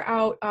 figure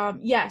out,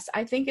 yes,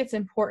 I think it's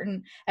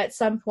important at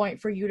some point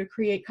for you to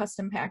create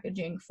custom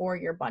packaging for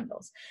your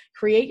bundles.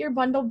 Create your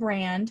bundle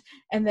brand,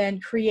 and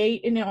then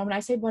create, when I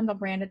say bundle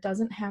brand, it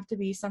doesn't have to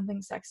be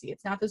something sexy.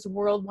 It's not this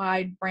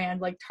worldwide brand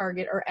like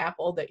Target or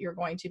Apple that you're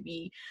going to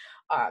be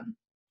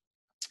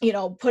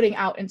putting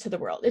out into the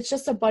world. It's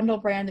just a bundle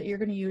brand that you're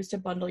going to use to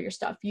bundle your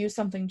stuff. Use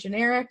something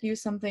generic,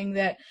 use something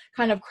that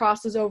kind of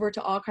crosses over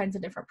to all kinds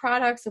of different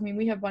products. I mean,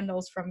 we have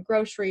bundles from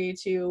grocery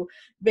to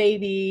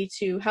baby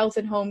to health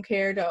and home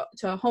care to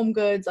home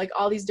goods, like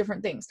all these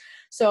different things.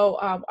 So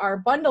our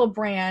bundle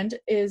brand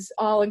is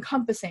all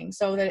encompassing,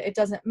 so that it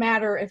doesn't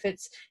matter if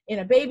it's in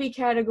a baby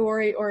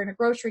category or in a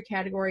grocery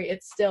category,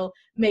 it still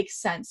makes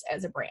sense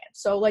as a brand.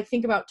 So like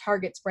think about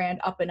Target's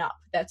brand Up and Up.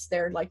 That's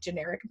their like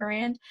generic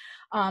brand.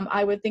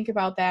 I would think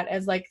about that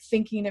as like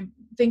thinking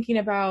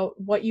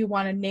about what you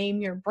want to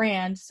name your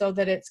brand so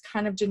that it's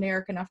kind of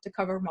generic enough to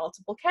cover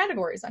multiple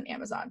categories on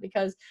Amazon,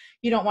 because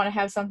you don't want to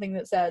have something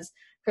that says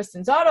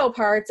Kristen's Auto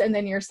Parts and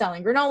then you're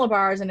selling granola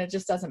bars and it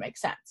just doesn't make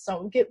sense.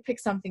 So pick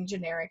something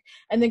generic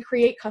and then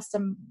create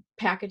custom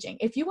packaging.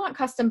 If you want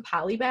custom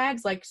poly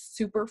bags like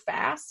super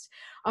fast,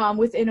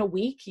 within a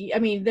week, I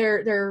mean,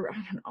 they're I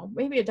don't know,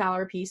 maybe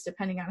 $1 a piece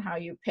depending on how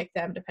you pick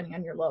them, depending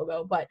on your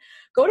logo. But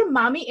go to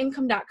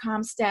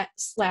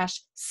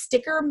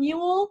mommyincome.com/sticker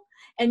mule,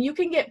 and you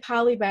can get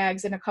poly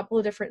bags in a couple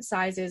of different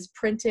sizes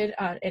printed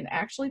and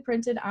actually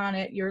printed on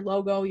it, your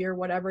logo, your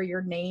whatever,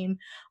 your name,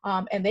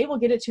 and they will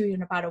get it to you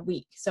in about a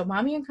week. So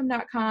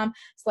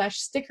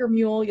mommyincome.com/sticker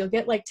mule, you'll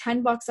get like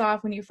 $10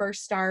 off when you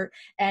first start,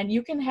 and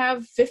you can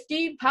have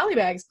 50 poly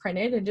bags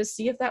printed and just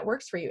see if that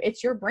works for you.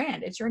 It's your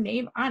brand, it's your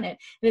name on it,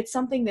 and it's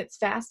something that's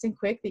fast and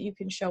quick that you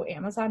can show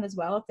Amazon as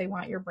well if they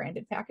want your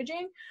branded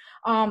packaging.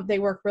 They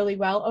work really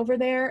well over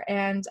there,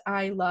 and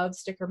I love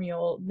Sticker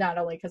Mule, not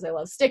only because I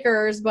love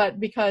stickers, but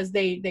because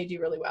they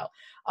do really well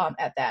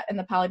at that. And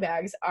the poly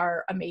bags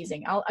are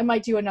amazing. I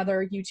might do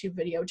another YouTube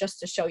video just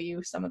to show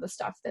you some of the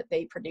stuff that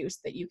they produce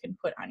that you can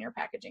put on your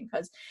packaging,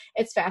 because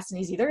it's fast and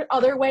easy. There are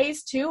other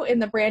ways too in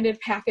the branded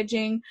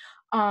packaging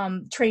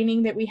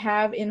training that we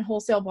have in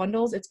Wholesale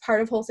Bundles. It's part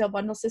of Wholesale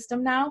Bundle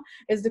system now,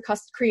 is the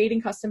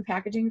creating custom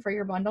packaging for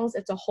your bundles.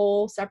 It's a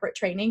whole separate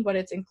training, but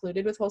it's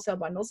included with Wholesale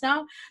Bundles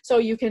now. So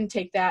you can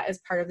take that as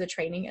part of the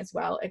training as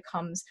well. It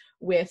comes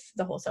with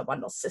the Wholesale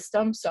Bundle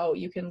system. So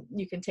you can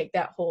take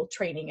that whole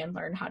training and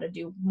learn how to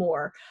do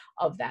more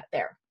of that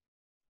there.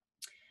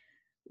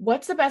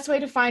 What's the best way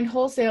to find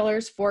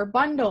wholesalers for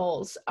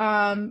bundles?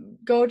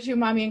 Go to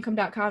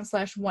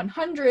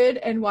mommyincome.com/100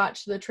 and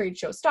watch the trade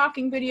show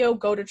stalking video.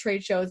 Go to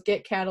trade shows,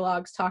 get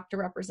catalogs, talk to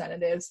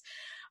representatives.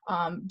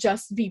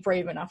 Just be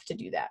brave enough to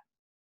do that.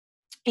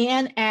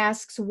 Anne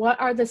asks, what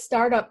are the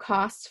startup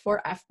costs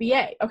for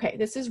FBA? Okay,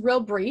 this is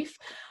real brief.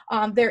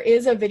 There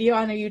is a video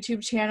on a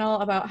YouTube channel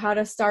about how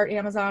to start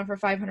Amazon for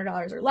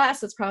 $500 or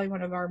less. It's probably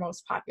one of our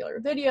most popular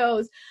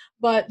videos,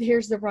 but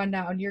here's the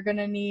rundown. You're going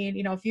to need,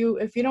 if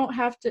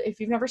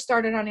you've never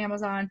started on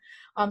Amazon,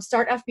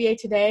 Start FBA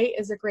Today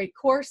is a great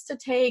course to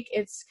take.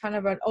 It's kind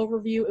of an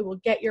overview. It will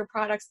get your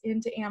products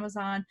into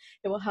Amazon.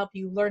 It will help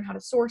you learn how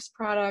to source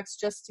products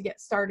just to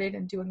get started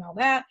and doing all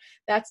that.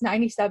 That's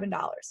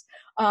 $97.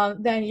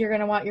 Then you're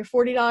going to want your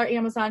 $40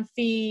 Amazon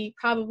fee,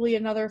 probably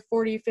another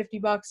 $40,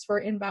 $50 for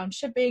inbound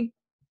shipping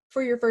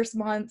for your first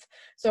month.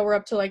 So we're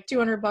up to like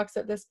 $200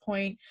 at this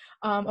point.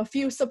 A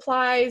few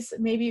supplies,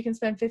 maybe you can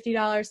spend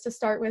 $50 to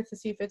start with to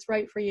see if it's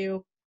right for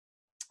you.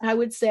 I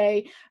would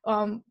say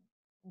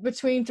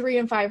between $300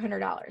 and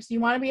 $500. You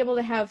want to be able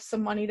to have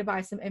some money to buy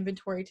some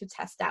inventory to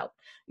test out,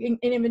 an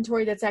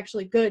inventory that's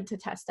actually good to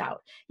test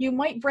out. You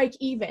might break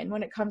even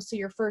when it comes to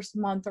your first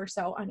month or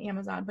so on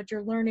Amazon, but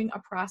you're learning a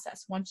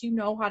process. Once you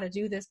know how to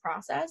do this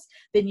process,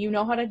 then you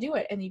know how to do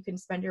it and you can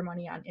spend your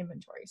money on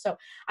inventory. So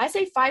I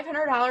say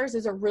 $500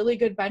 is a really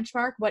good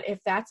benchmark, but if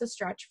that's a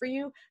stretch for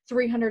you,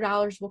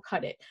 $300 will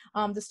cut it.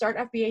 The Start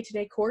FBA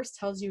Today course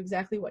tells you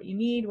exactly what you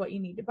need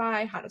to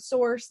buy, how to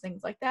source,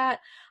 things like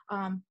that.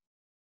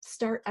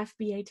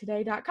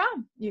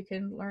 startfbatoday.com. You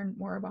can learn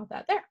more about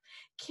that there.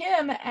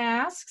 Kim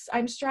asks,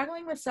 I'm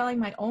struggling with selling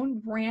my own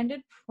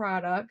branded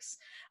products.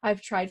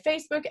 I've tried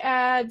Facebook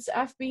ads,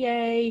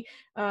 FBA,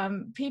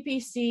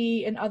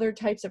 PPC, and other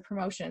types of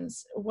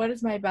promotions. What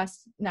is my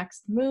best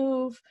next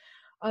move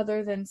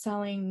other than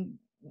selling?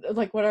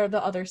 Like, what are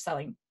the other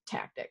selling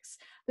tactics?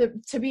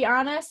 To be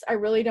honest, I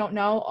really don't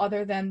know,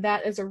 other than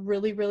that is a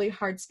really, really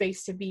hard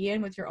space to be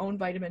in with your own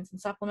vitamins and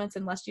supplements,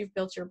 unless you've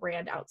built your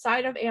brand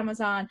outside of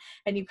Amazon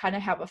and you kind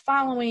of have a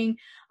following.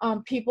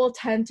 People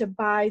tend to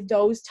buy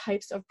those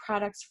types of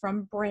products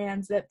from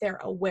brands that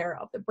they're aware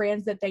of, the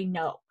brands that they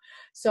know.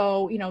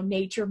 So,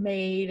 Nature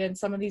Made and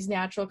some of these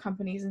natural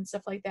companies and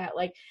stuff like that,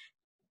 like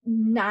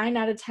 9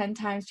 out of 10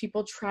 times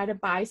people try to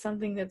buy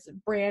something that's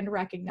brand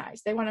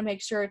recognized. They want to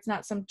make sure it's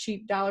not some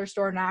cheap dollar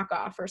store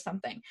knockoff or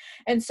something.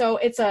 And so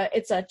it's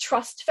a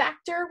trust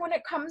factor when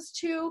it comes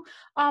to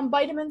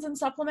vitamins and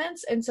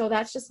supplements. And so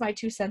that's just my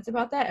 2 cents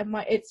about that. And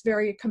it's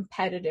very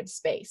competitive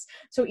space.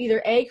 So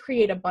either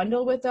create a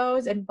bundle with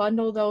those and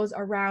bundle those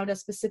around a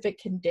specific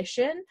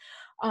condition.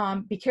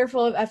 Be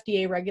careful of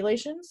FDA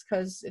regulations,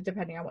 because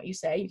depending on what you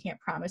say, you can't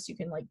promise you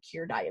can like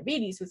cure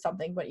diabetes with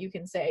something, but you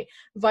can say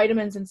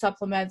vitamins and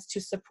supplements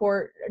to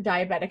support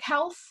diabetic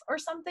health or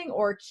something,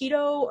 or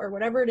keto or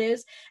whatever it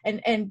is,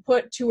 and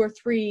put 2 or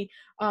 3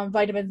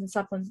 vitamins and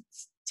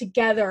supplements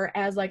together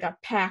as like a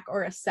pack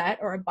or a set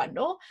or a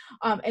bundle,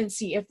 and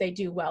see if they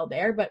do well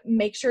there. But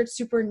make sure it's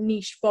super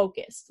niche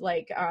focused,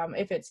 like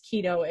if it's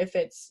keto, if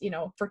it's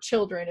for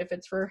children, if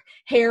it's for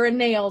hair and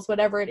nails,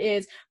 whatever it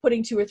is,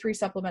 putting 2 or 3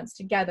 supplements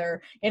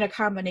together in a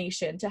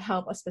combination to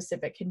help a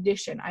specific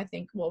condition, I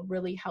think will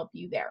really help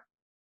you there.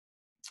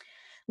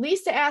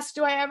 Lisa asks,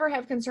 do I ever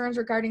have concerns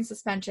regarding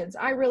suspensions?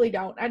 I really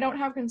don't. I don't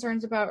have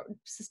concerns about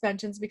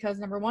suspensions because,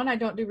 number one, I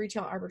don't do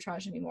retail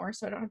arbitrage anymore,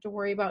 so I don't have to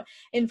worry about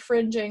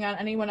infringing on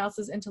anyone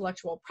else's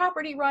intellectual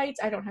property rights.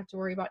 I don't have to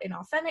worry about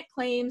inauthentic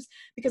claims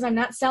because I'm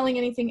not selling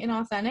anything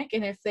inauthentic,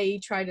 and if they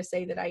try to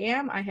say that I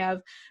am, I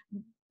have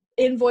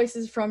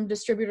invoices from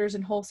distributors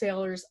and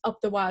wholesalers up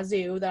the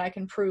wazoo that I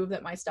can prove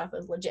that my stuff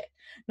is legit.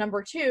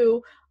 Number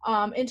 2,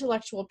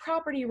 intellectual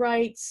property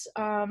rights.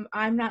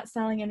 I'm not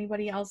selling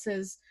anybody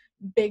else's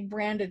big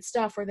branded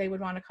stuff where they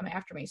would want to come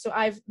after me. So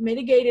I've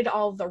mitigated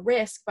all the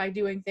risk by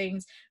doing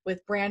things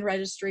with brand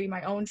registry,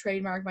 my own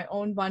trademark, my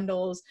own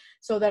bundles,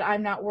 so that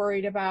I'm not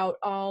worried about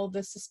all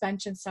the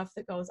suspension stuff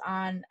that goes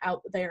on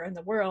out there in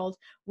the world.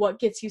 What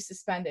gets you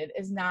suspended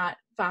is not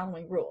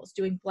following rules,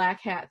 doing black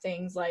hat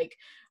things like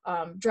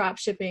drop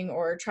shipping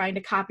or trying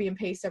to copy and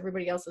paste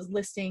everybody else's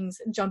listings,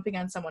 jumping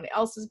on someone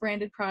else's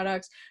branded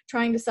products,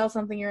 trying to sell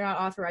something you're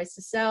not authorized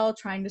to sell,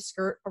 trying to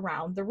skirt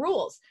around the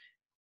rules.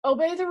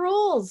 Obey the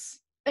rules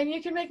and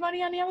you can make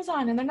money on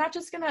Amazon. And they're not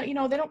just gonna,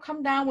 they don't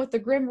come down with the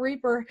Grim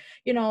Reaper,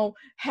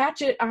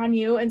 hatchet on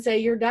you and say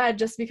you're dead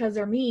just because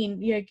they're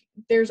mean.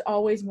 There's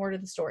always more to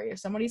the story. If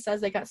somebody says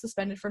they got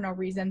suspended for no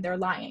reason, they're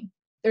lying.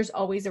 There's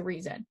always a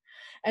reason.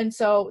 And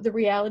so the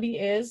reality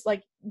is,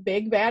 like,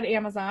 big bad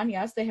Amazon,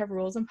 yes, they have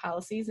rules and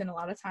policies, and a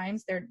lot of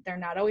times they're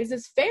not always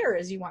as fair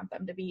as you want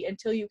them to be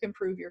until you can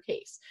prove your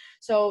case.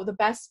 So the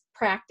best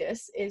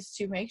practice is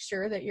to make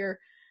sure that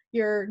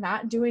you're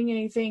not doing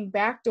anything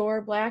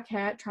backdoor, black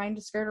hat, trying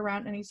to skirt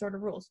around any sort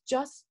of rules.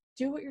 Just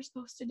do what you're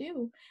supposed to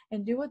do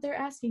and do what they're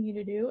asking you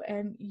to do,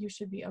 and you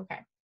should be okay.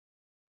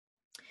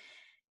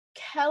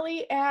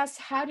 Kelly asks,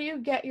 how do you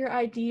get your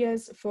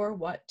ideas for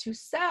what to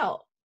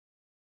sell?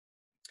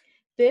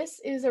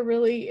 This is a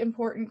really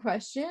important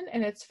question,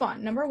 and it's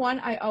fun. Number 1,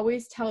 I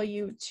always tell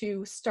you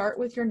to start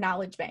with your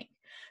knowledge bank.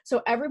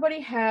 So everybody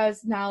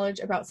has knowledge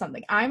about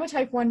something. I'm a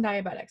type 1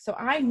 diabetic, so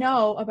I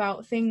know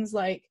about things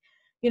like,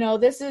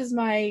 this is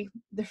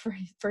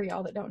for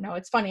y'all that don't know,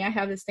 it's funny, I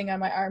have this thing on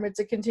my arm. It's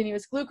a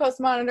continuous glucose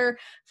monitor.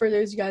 For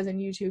those of you guys on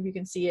YouTube, you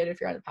can see it. If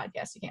you're on the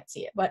podcast, you can't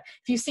see it. But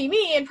if you see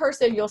me in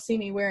person, you'll see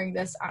me wearing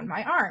this on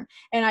my arm.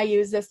 And I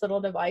use this little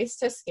device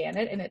to scan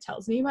it, and it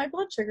tells me my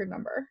blood sugar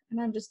number.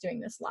 And I'm just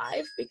doing this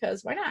live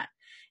because why not?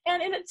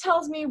 And it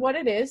tells me what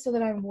it is so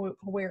that I'm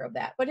aware of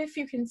that. But if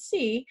you can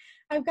see,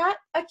 I've got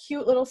a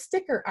cute little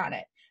sticker on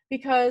it.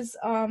 Because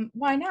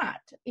why not?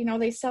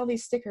 They sell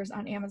these stickers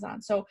on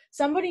Amazon. So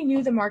somebody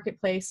knew the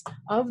marketplace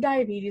of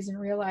diabetes and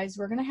realized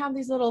we're going to have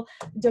these little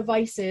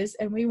devices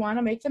and we want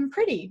to make them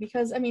pretty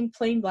because,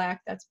 plain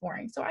black, that's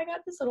boring. So I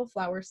got this little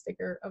flower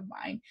sticker of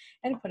mine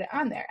and put it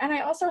on there. And I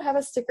also have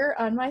a sticker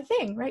on my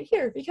thing right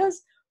here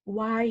because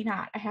why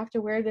not? I have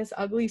to wear this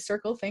ugly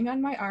circle thing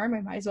on my arm.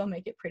 I might as well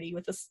make it pretty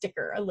with a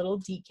sticker, a little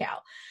decal.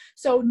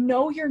 So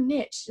know your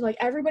niche. Like,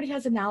 everybody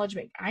has a knowledge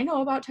bank. I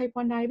know about type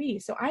 1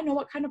 diabetes, so I know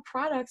what kind of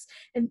products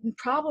and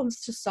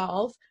problems to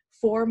solve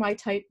for my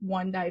type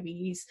 1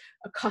 diabetes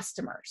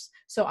customers.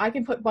 So I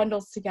can put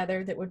bundles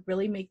together that would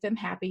really make them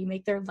happy,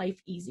 make their life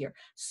easier,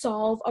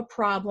 solve a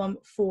problem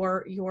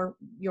for your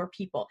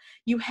people.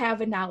 You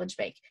have a knowledge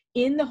bank.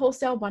 In the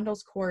Wholesale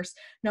Bundles course,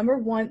 number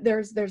 1,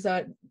 there's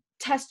a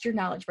test your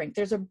knowledge bank.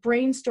 There's a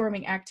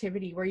brainstorming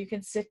activity where you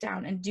can sit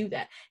down and do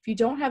that. If you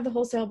don't have the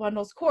Wholesale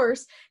Bundles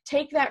course,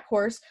 take that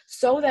course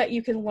so that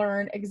you can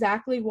learn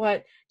exactly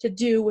what to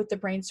do with the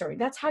brainstorming.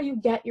 That's how you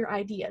get your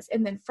ideas.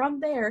 And then from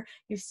there,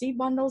 you see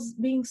bundles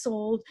being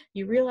sold,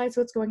 you realize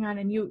what's going on,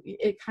 and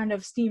it kind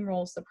of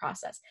steamrolls the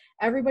process.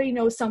 Everybody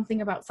knows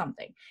something about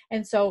something.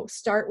 And so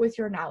start with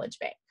your knowledge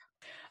bank.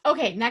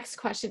 Okay, next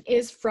question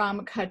is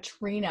from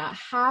Katrina.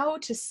 How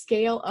to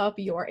scale up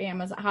your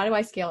Amazon? How do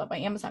I scale up my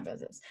Amazon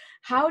business?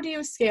 How do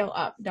you scale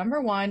up? Number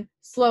one,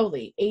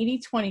 slowly,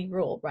 80-20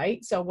 rule,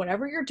 right? So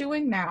whatever you're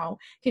doing now,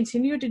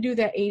 continue to do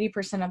that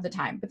 80% of the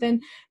time, but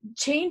then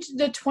change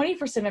the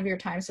 20% of your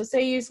time. So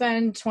say you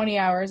spend 20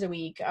 hours a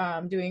week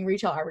doing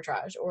retail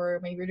arbitrage,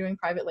 or maybe you're doing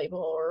private label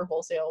or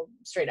wholesale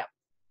straight up.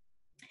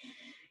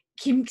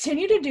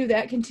 Continue to do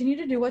that. Continue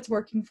to do what's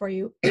working for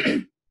you.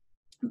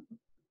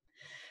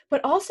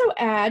 But also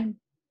add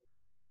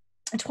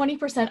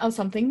 20% of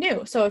something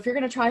new. So if you're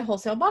going to try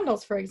wholesale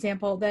bundles, for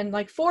example, then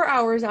like 4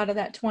 hours out of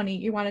that 20,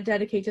 you want to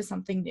dedicate to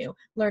something new,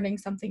 learning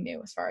something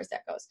new as far as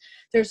that goes.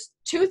 There's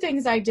three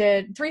things I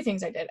did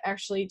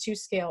actually to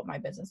scale my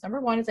business.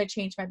 Number one is I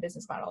changed my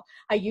business model.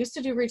 I used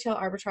to do retail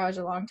arbitrage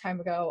a long time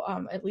ago,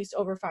 at least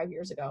over 5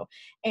 years ago.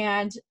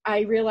 And I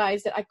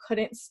realized that I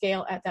couldn't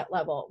scale at that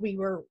level.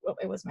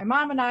 It was my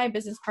mom and I,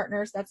 business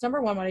partners. That's number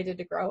one, what I did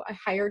to grow. I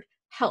hired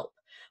help.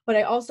 But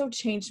I also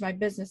changed my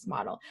business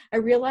model. I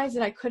realized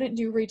that I couldn't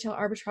do retail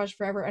arbitrage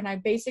forever, and I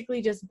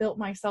basically just built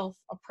myself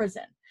a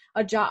prison,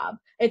 a job.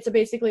 It's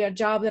basically a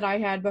job that I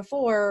had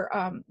before,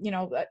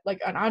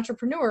 like an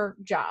entrepreneur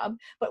job.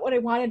 But what I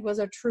wanted was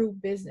a true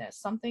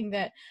business, something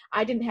that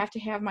I didn't have to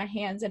have my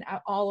hands in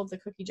all of the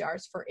cookie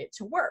jars for it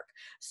to work.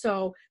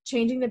 So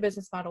changing the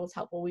business model was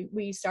helpful.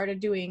 We started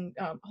doing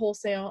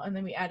wholesale, and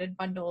then we added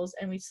bundles,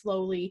 and we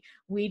slowly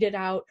weeded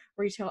out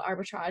retail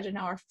arbitrage, and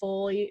now are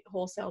fully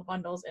wholesale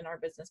bundles in our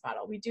business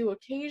model.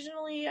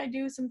 I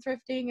do some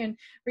thrifting and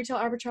retail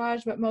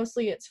arbitrage, but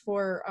mostly it's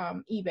for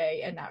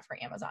eBay and not for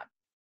Amazon.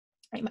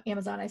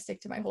 Amazon, I stick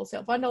to my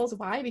wholesale bundles.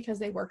 Why? Because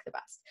they work the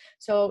best.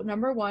 So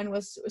number one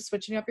was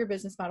switching up your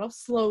business model,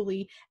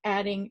 slowly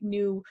adding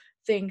new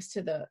things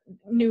to the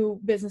new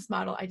business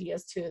model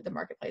ideas to the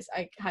marketplace.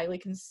 I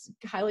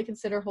highly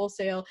consider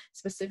wholesale,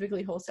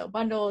 specifically wholesale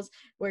bundles,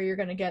 where you're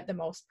going to get the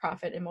most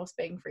profit and most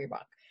bang for your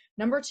buck.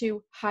 Number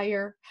two,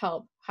 hire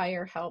help.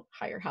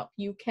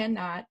 You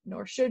cannot,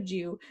 nor should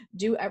you,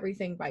 do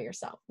everything by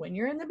yourself. When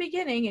you're in the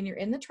beginning and you're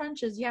in the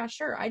trenches, yeah,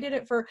 sure. I did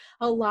it for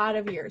a lot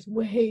of years,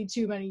 way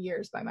too many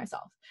years by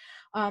myself.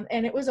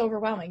 And it was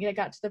overwhelming. It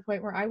got to the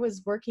point where I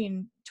was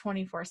working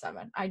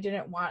 24/7. I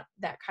didn't want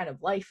that kind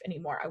of life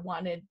anymore. I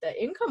wanted,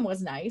 the income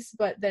was nice,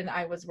 but then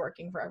I was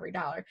working for every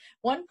dollar.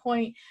 One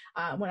point,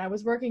 when I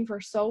was working for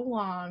so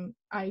long,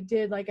 I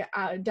did like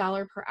a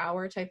dollar per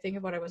hour type thing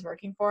of what I was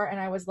working for. And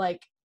I was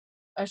like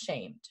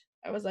ashamed.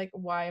 I was like,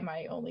 why am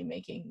I only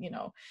making,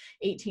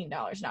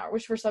 $18 an hour,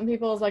 which for some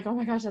people is like, oh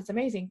my gosh, that's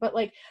amazing. But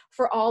like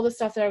for all the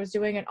stuff that I was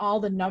doing and all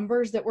the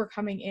numbers that were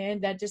coming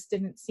in, that just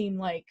didn't seem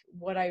like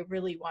what I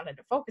really wanted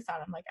to focus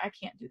on. I'm like, I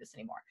can't do this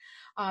anymore.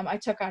 I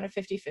took on a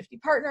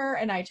 50-50 partner,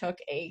 and I took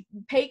a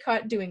pay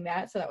cut doing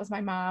that. So that was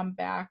my mom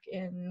back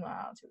in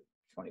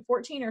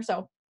 2014 or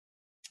so.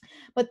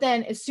 But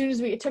then as soon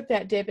as we took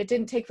that dip, it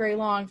didn't take very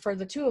long for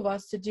the two of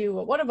us to do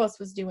what one of us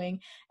was doing.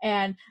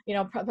 And,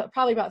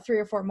 probably about 3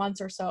 or 4 months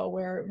or so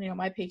where,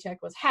 my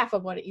paycheck was half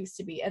of what it used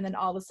to be. And then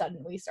all of a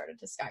sudden we started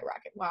to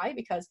skyrocket. Why?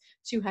 Because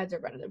 2 heads are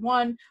better than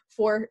 1,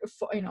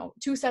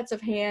 2 sets of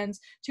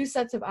hands, 2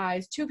 sets of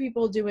eyes, 2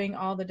 people doing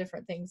all the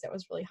different things. That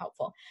was really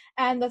helpful.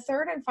 And the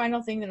third and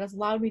final thing that has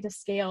allowed me to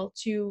scale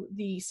to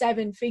the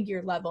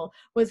 7-figure level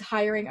was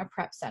hiring a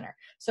prep center.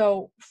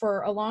 So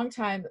for a long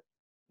time,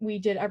 we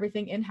did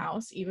everything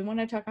in-house, even when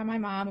I took on my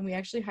mom, and we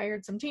actually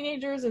hired some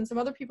teenagers and some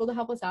other people to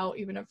help us out,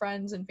 even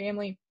friends and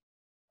family.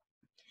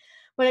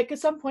 But at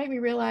some point we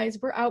realized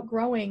we're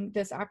outgrowing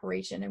this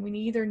operation, and we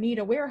either need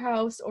a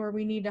warehouse or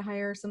we need to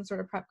hire some sort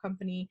of prep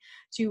company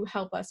to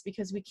help us,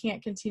 because we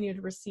can't continue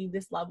to receive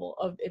this level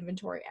of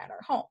inventory at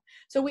our home.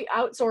 So we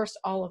outsourced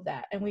all of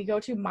that, and we go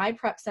to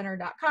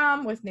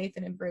myprepcenter.com with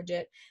Nathan and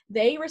Bridget.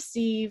 They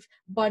receive,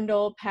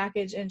 bundle,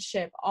 package, and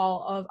ship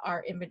all of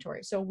our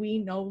inventory. So we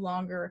no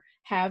longer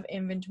have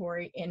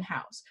inventory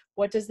in-house.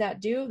 What does that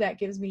do? That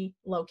gives me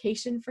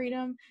location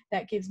freedom.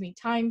 That gives me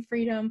time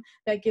freedom.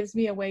 That gives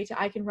me a way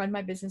I can run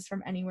my business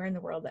from anywhere in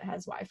the world that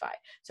has Wi-Fi.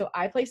 So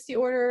I place the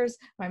orders.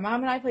 My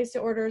mom and I place the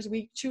orders.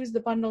 We choose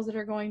the bundles that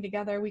are going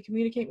together. We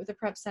communicate with the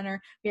prep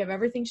center. We have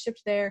everything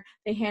shipped there.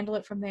 They handle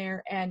it from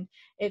there. And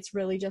it's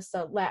really just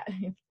a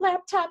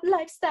laptop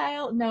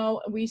lifestyle.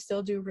 No, we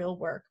still do real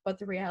work. But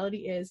the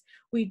reality is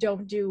we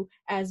don't do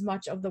as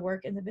much of the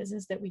work in the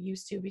business that we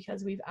used to,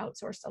 because we've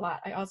outsourced a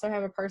lot. I also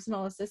have a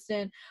personal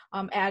assistant,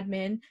 admin,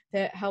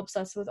 that helps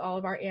us with all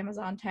of our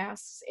Amazon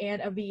tasks,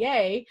 and a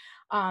VA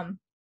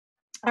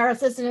Our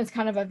assistant is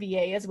kind of a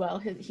VA as well.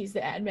 He's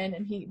the admin,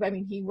 and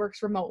he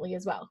works remotely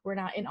as well. We're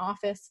not in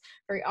office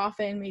very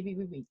often. Maybe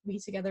we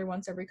meet together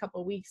once every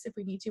couple of weeks if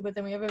we need to, but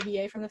then we have a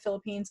VA from the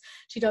Philippines.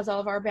 She does all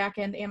of our back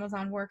end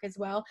Amazon work as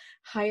well.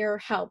 Hire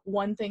help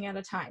one thing at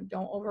a time.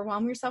 Don't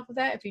overwhelm yourself with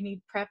that. If you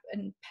need prep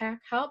and pack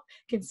help,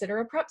 consider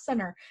a prep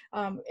center.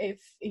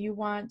 If you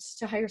want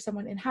to hire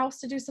someone in-house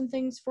to do some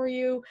things for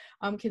you,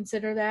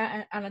 consider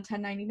that on a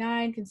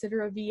 1099.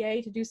 Consider a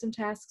VA to do some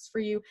tasks for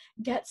you.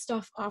 Get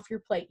stuff off your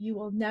plate. You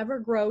will never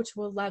grow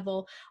to a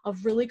level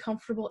of really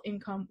comfortable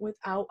income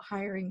without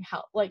hiring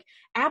help. Like,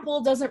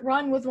 Apple doesn't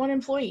run with one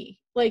employee.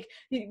 Like,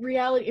 the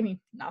reality, I mean,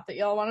 not that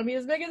y'all want to be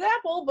as big as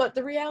Apple, but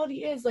the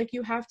reality is, like,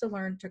 you have to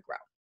learn to grow.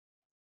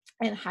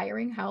 And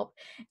hiring help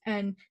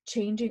and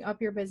changing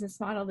up your business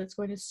model that's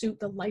going to suit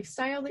the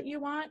lifestyle that you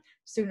want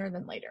sooner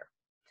than later.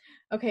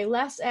 Okay,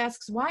 Les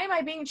asks, why am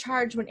I being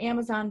charged when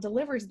Amazon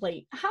delivers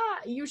late?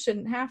 You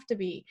shouldn't have to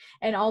be.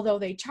 And although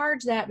they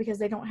charge that because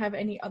they don't have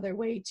any other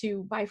way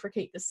to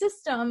bifurcate the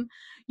system,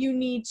 you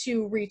need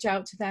to reach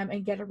out to them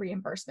and get a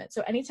reimbursement.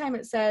 So anytime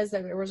it says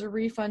that there was a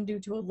refund due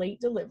to a late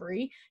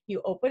delivery,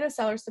 you open a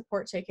seller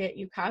support ticket,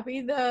 you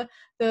copy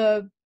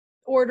the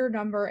order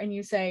number, and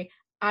you say,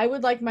 I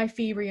would like my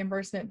fee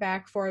reimbursement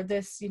back for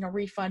this,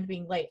 refund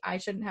being late. I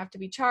shouldn't have to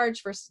be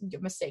charged for a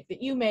mistake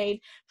that you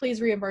made.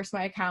 Please reimburse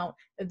my account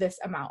this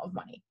amount of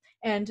money.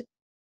 And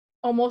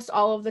almost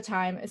all of the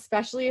time,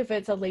 especially if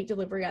it's a late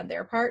delivery on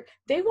their part,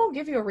 they won't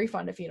give you a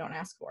refund if you don't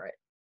ask for it.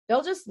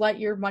 They'll just let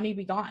your money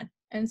be gone.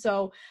 And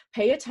so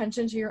pay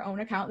attention to your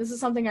own account. This is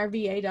something our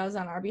VA does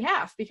on our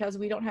behalf because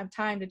we don't have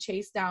time to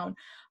chase down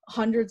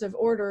hundreds of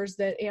orders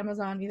that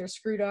Amazon either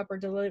screwed up or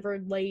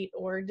delivered late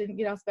or didn't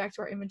get us back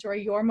to our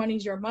inventory. Your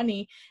money's your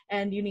money,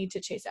 and you need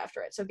to chase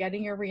after it. So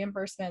getting your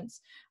reimbursements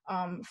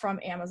from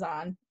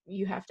Amazon,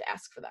 you have to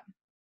ask for them.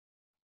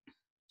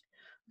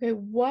 Okay,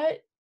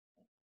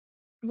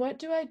 what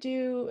do I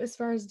do as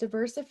far as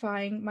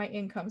diversifying my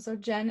income? So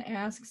Jen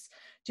asks,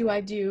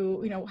 how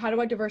do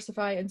I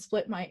diversify and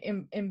split my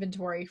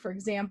inventory? For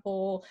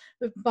example,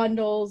 with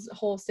bundles,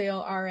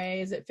 wholesale, RA,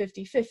 is it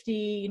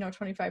 50-50,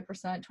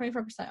 25%,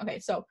 25%? Okay,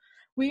 so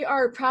we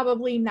are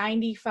probably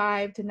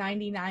 95 to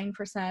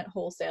 99%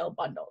 wholesale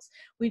bundles.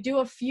 We do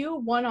a few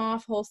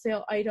one-off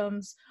wholesale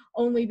items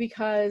only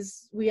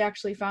because we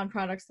actually found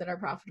products that are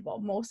profitable.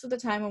 Most of the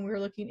time when we were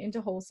looking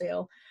into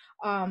wholesale,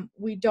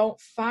 we don't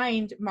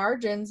find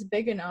margins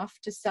big enough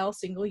to sell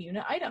single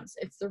unit items.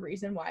 It's the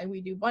reason why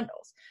we do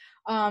bundles.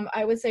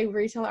 I would say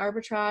retail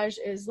arbitrage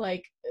is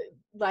like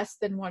less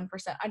than 1%.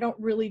 I don't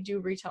really do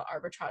retail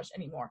arbitrage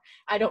anymore.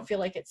 I don't feel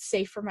like it's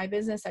safe for my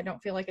business. I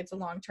don't feel like it's a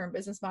long-term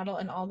business model.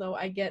 And although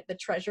I get the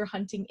treasure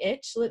hunting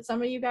itch that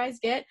some of you guys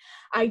get,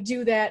 I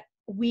do that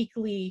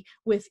weekly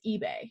with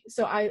eBay.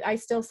 So I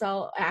still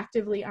sell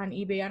actively on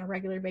eBay on a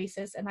regular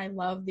basis. And I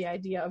love the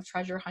idea of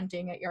treasure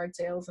hunting at yard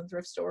sales and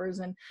thrift stores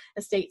and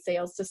estate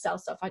sales to sell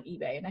stuff on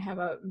eBay. And I have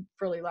a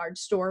really large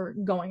store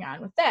going on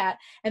with that.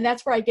 And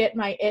that's where I get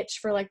my itch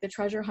for like the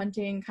treasure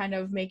hunting, kind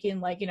of making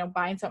like,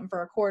 buying something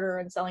for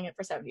 $1 and selling it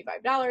for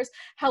 $75.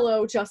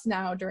 Hello, just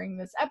now during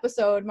this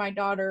episode, my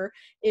daughter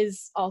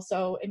is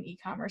also an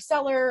e-commerce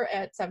seller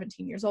at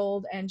 17 years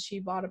old. And she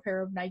bought a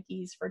pair of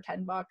Nikes for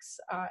 $10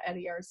 at a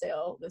yard sale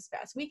this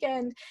past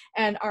weekend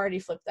and already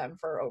flipped them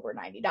for over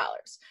 $90.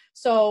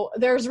 So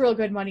there's real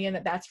good money in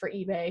it. That's for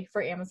eBay.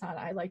 For Amazon,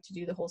 I like to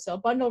do the wholesale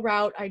bundle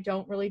route. I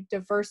don't really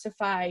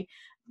diversify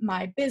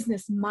my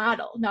business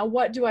model. Now,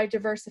 what do I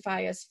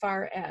diversify as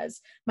far as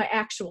my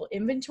actual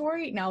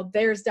inventory? Now,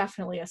 there's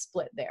definitely a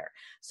split there.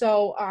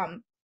 So,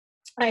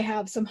 I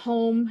have some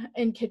home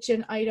and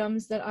kitchen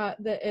items that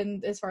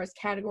and as far as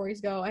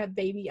categories go, I have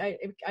baby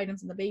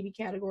items in the baby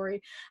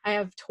category. I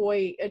have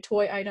toy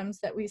items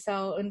that we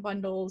sell in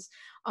bundles,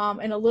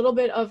 and a little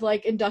bit of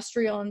like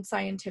industrial and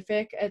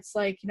scientific. It's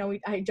like,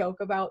 I joke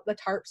about the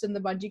tarps and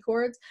the bungee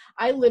cords.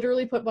 I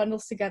literally put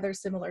bundles together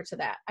similar to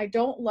that. I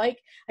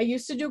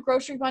used to do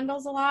grocery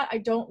bundles a lot. I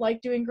don't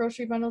like doing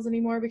grocery bundles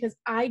anymore because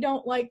I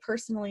don't like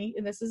personally,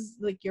 and this is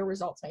like your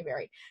results may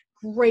vary,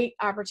 great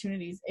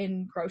opportunities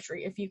in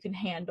grocery if you can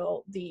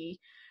handle the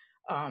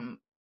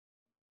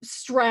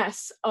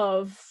stress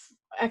of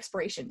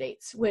expiration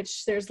dates,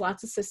 which there's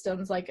lots of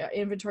systems like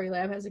Inventory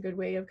Lab has a good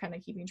way of kind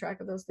of keeping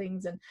track of those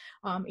things. And,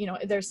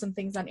 there's some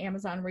things on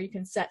Amazon where you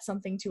can set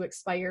something to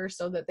expire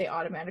so that they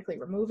automatically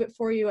remove it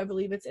for you. I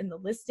believe it's in the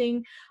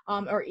listing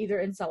or either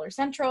in Seller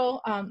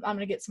Central. I'm going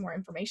to get some more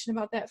information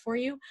about that for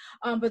you.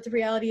 But the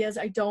reality is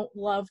I don't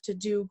love to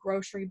do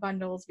grocery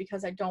bundles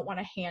because I don't want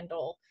to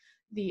handle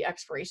the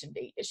expiration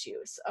date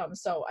issues.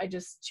 So I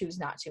just choose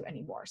not to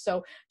anymore.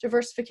 So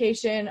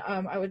diversification,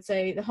 I would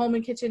say the home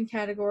and kitchen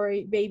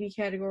category, baby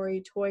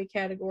category, toy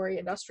category,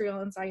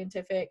 industrial and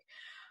scientific.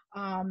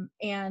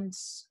 And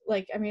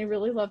like, I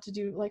really love to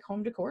do like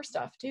home decor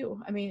stuff too.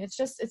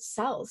 It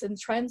sells and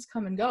trends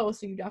come and go.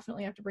 So you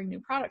definitely have to bring new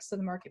products to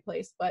the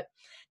marketplace, but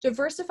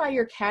diversify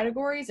your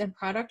categories and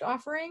product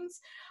offerings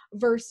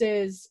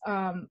versus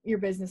your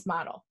business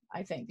model.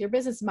 I think your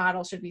business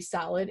model should be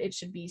solid. It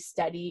should be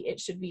steady. It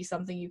should be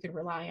something you can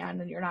rely on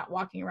and you're not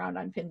walking around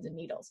on pins and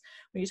needles.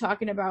 When you're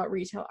talking about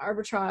retail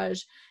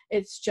arbitrage,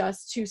 it's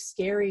just too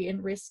scary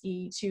and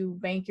risky to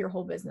bank your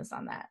whole business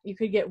on that. You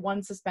could get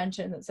one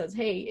suspension that says,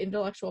 hey,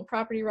 intellectual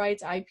property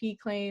rights, IP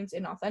claims,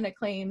 inauthentic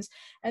claims,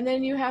 and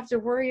then you have to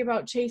worry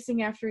about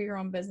chasing after your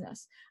own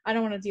business. I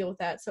don't want to deal with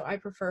that. So I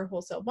prefer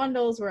wholesale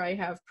bundles where I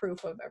have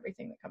proof of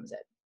everything that comes in.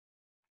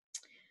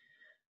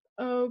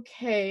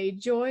 Okay,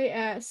 Joy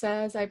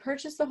says, I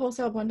purchased the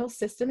wholesale bundle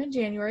system in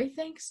January.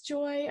 Thanks,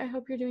 Joy. I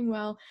hope you're doing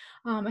well.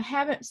 I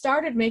haven't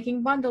started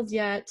making bundles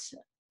yet.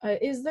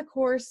 Is the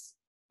course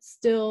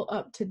still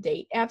up to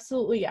date?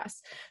 Absolutely,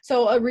 yes.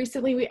 So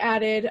recently we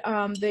added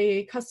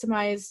the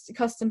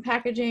custom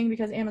packaging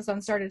because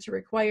Amazon started to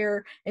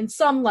require, in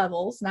some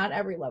levels, not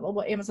every level,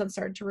 but Amazon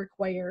started to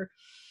require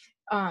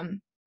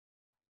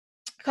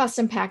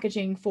custom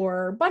packaging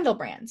for bundle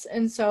brands.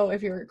 And so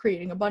if you're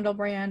creating a bundle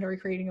brand or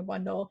creating a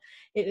bundle,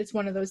 it's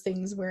one of those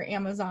things where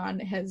Amazon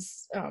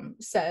has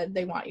said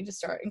they want you to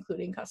start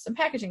including custom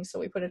packaging. So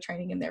we put a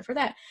training in there for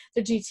that.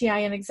 The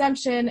GTIN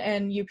exemption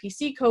and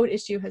UPC code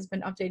issue has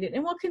been updated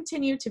and will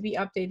continue to be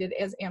updated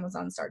as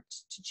Amazon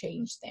starts to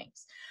change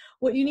things.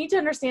 What you need to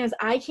understand is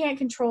I can't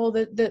control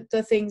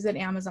the things that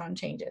Amazon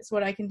changes.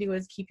 What I can do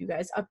is keep you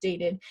guys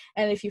updated.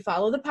 And if you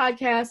follow the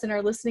podcast and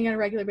are listening on a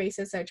regular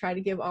basis, I try to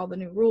give all the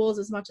new rules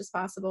as much as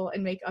possible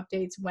and make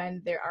updates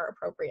when they are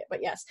appropriate.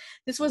 But yes,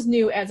 this was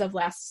new as of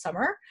last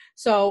summer.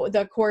 So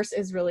the course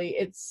is really,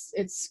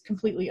 it's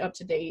completely up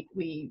to date.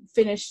 We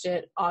finished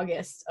it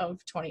August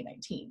of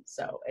 2019.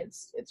 So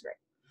it's great.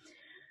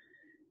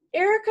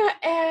 Erica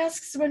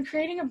asks, when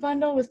creating a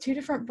bundle with two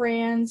different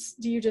brands,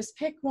 do you just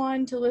pick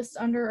one to list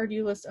under or do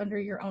you list under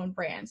your own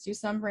brands? Do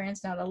some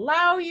brands not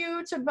allow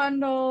you to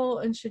bundle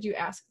and should you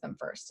ask them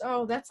first?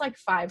 Oh, that's like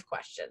 5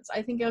 questions.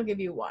 I think I'll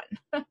give you one.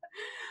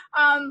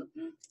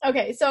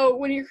 Okay, so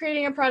when you're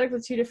creating a product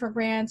with two different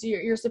brands,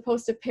 you're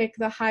supposed to pick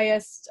the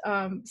highest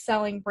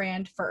selling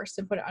brand first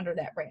and put it under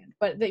that brand.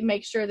 But they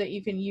make sure that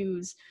you can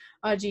use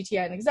a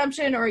GTIN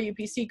exemption or a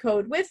UPC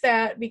code with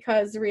that,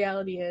 because the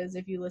reality is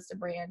if you list a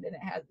brand and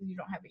you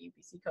don't have a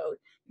UPC code,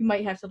 you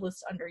might have to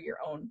list under your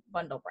own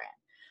bundle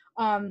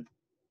brand.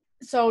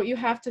 So you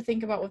have to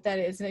think about what that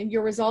is, and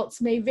your results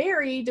may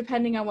vary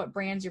depending on what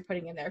brands you're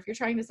putting in there. If you're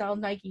trying to sell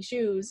Nike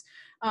shoes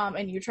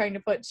and you're trying to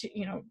put,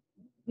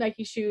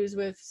 Nike shoes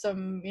with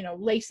some,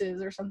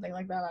 laces or something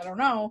like that, I don't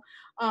know,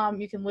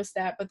 you can list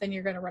that, but then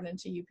you're going to run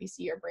into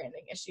UPC or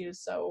branding issues.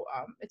 So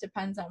it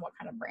depends on what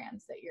kind of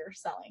brands that you're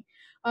selling.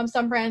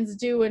 Some brands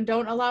do and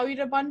don't allow you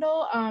to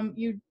bundle.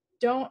 You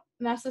don't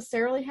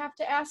necessarily have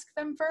to ask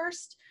them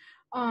first.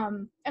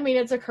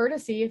 It's a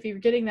courtesy. If you're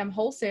getting them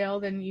wholesale,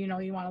 then you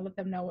want to let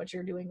them know what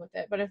you're doing with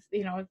it. But if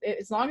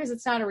as long as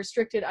it's not a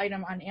restricted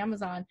item on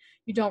Amazon,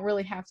 you don't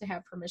really have to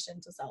have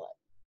permission to sell it.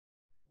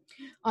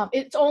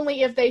 It's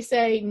only if they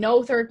say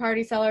no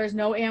third-party sellers,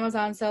 no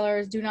Amazon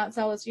sellers, do not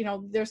sell this,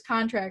 there's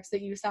contracts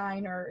that you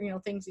sign or,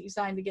 things that you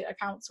sign to get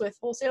accounts with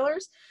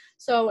wholesalers.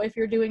 So if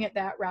you're doing it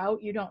that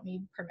route, you don't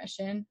need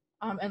permission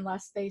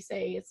unless they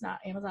say it's not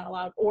Amazon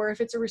allowed, or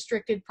if it's a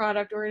restricted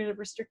product or in a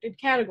restricted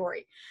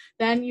category,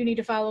 then you need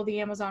to follow the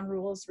Amazon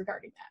rules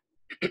regarding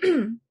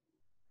that.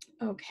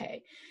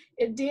 Okay.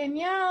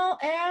 Danielle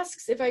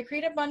asks, if I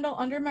create a bundle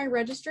under my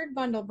registered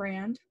bundle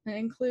brand that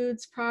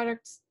includes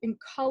products in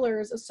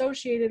colors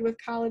associated with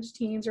college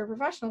teams or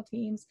professional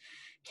teams,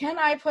 can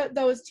I put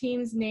those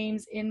teams'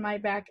 names in my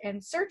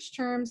back-end search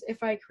terms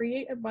if I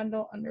create a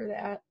bundle under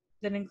that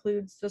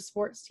includes the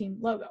sports team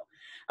logo?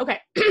 Okay,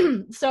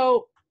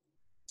 so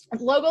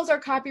logos are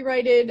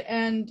copyrighted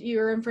and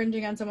you're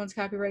infringing on someone's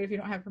copyright if you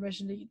don't have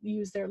permission to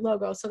use their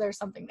logo, so there's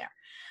something there.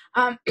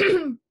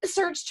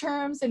 Search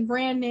terms and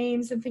brand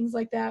names and things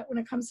like that when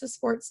it comes to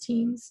sports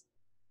teams.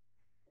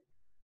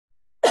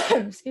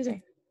 Excuse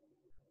me.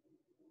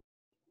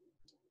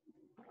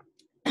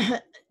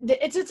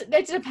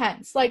 It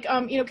depends. Like,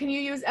 can you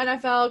use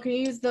NFL? Can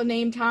you use the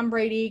name Tom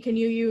Brady? Can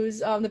you use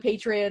the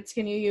Patriots?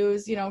 Can you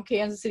use,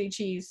 Kansas City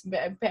Chiefs,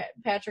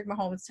 Patrick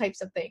Mahomes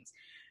types of things?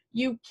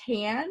 You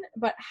can,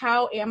 but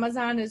how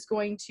Amazon is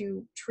going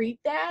to treat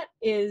that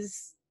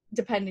is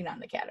depending on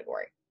the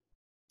category.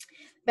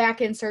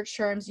 Back in search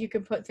terms, you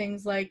can put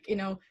things like,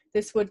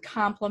 this would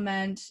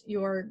complement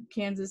your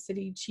Kansas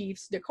City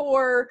Chiefs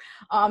decor.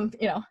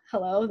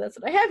 Hello, that's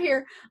what I have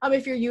here.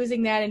 If you're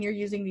using that and you're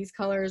using these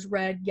colors,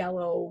 red,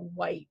 yellow,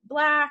 white,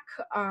 black,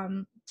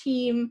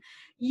 team,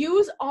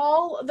 use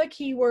all the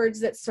keywords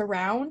that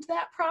surround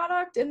that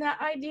product and that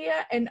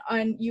idea, and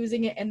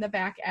using it in the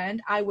back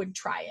end, I would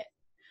try it.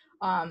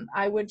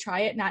 I would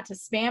try it, not to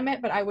spam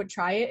it, but I would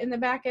try it in the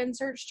back end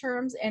search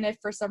terms. And if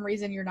for some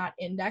reason you're not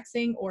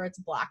indexing or it's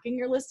blocking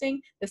your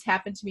listing, this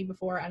happened to me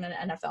before on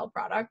an NFL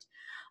product,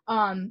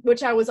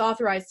 which I was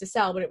authorized to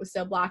sell, but it was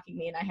still blocking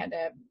me and I had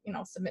to,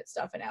 submit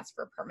stuff and ask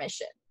for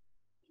permission.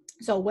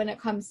 So when it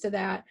comes to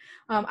that,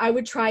 I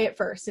would try it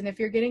first. And if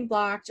you're getting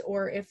blocked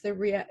or if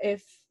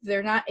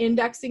they're not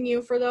indexing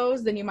you for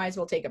those, then you might as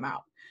well take them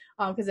out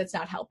because it's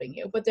not helping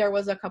you. But there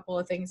was a couple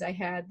of things I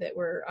had that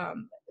were,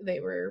 they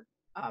were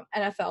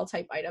NFL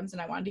type items,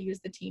 and I wanted to use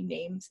the team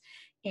names,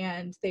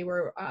 and they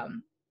were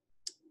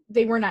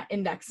not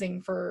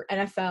indexing for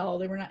NFL.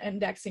 They were not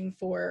indexing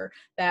for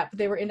that, but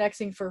they were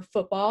indexing for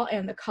football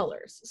and the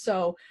colors.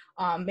 So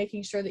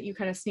making sure that you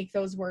kind of sneak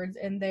those words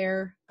in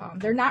there.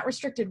 They're not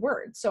restricted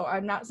words. So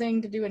I'm not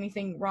saying to do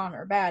anything wrong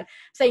or bad. I'm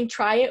saying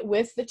try it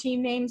with the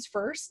team names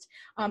first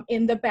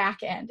in the back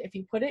end. If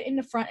you put it in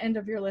the front end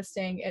of your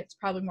listing, it's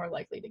probably more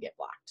likely to get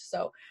blocked.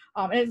 So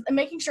and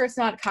making sure it's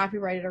not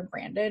copyrighted or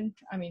branded.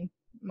 I mean,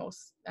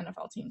 most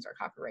NFL teams are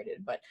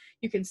copyrighted, but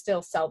you can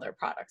still sell their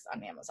products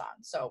on Amazon.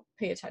 So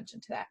pay attention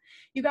to that.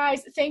 You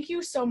guys, thank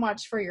you so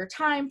much for your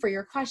time, for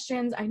your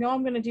questions. I know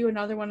I'm going to do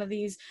another one of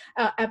these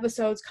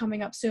episodes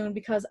coming up soon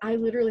because I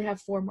literally have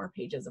 4 more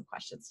pages of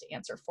questions to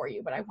answer for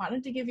you, but I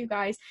wanted to give you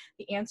guys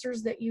the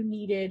answers that you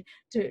needed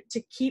to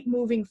keep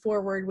moving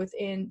forward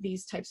within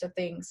these types of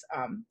things,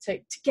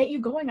 to get you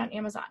going on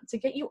Amazon, to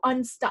get you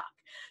unstuck.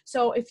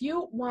 So if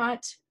you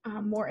want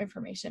more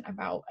information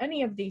about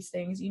any of these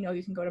things,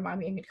 you can go to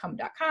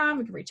mommyincome.com.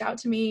 You can reach out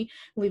to me,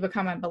 leave a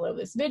comment below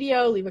this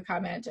video, leave a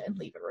comment and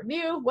leave a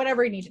review,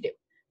 whatever you need to do.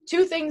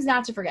 2 things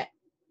not to forget: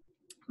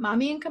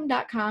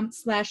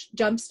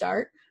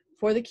 mommyincome.com/jumpstart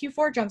for the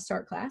Q4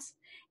 Jumpstart class.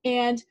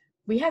 And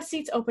we have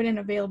seats open and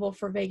available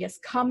for Vegas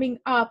coming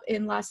up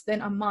in less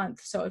than a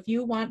month. So if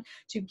you want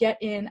to get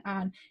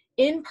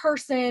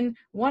in-person,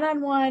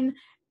 one-on-one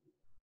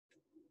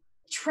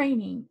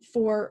training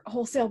for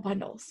wholesale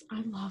bundles.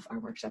 I love our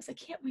workshops. I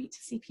can't wait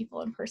to see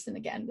people in person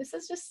again. This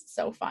is just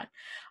so fun.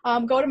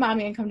 Go to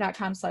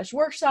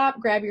mommyincome.com/workshop,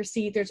 grab your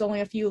seat. There's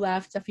only a few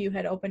left. A few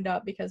had opened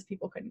up because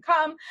people couldn't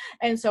come.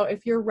 And so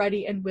if you're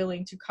ready and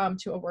willing to come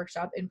to a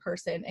workshop in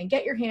person and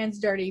get your hands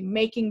dirty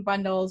making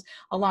bundles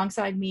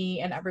alongside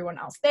me and everyone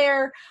else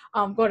there,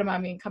 go to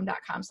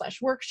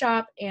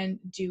mommyincome.com/workshop and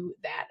do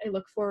that. I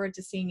look forward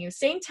to seeing you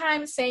same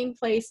time, same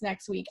place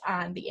next week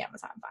on the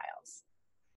Amazon Files.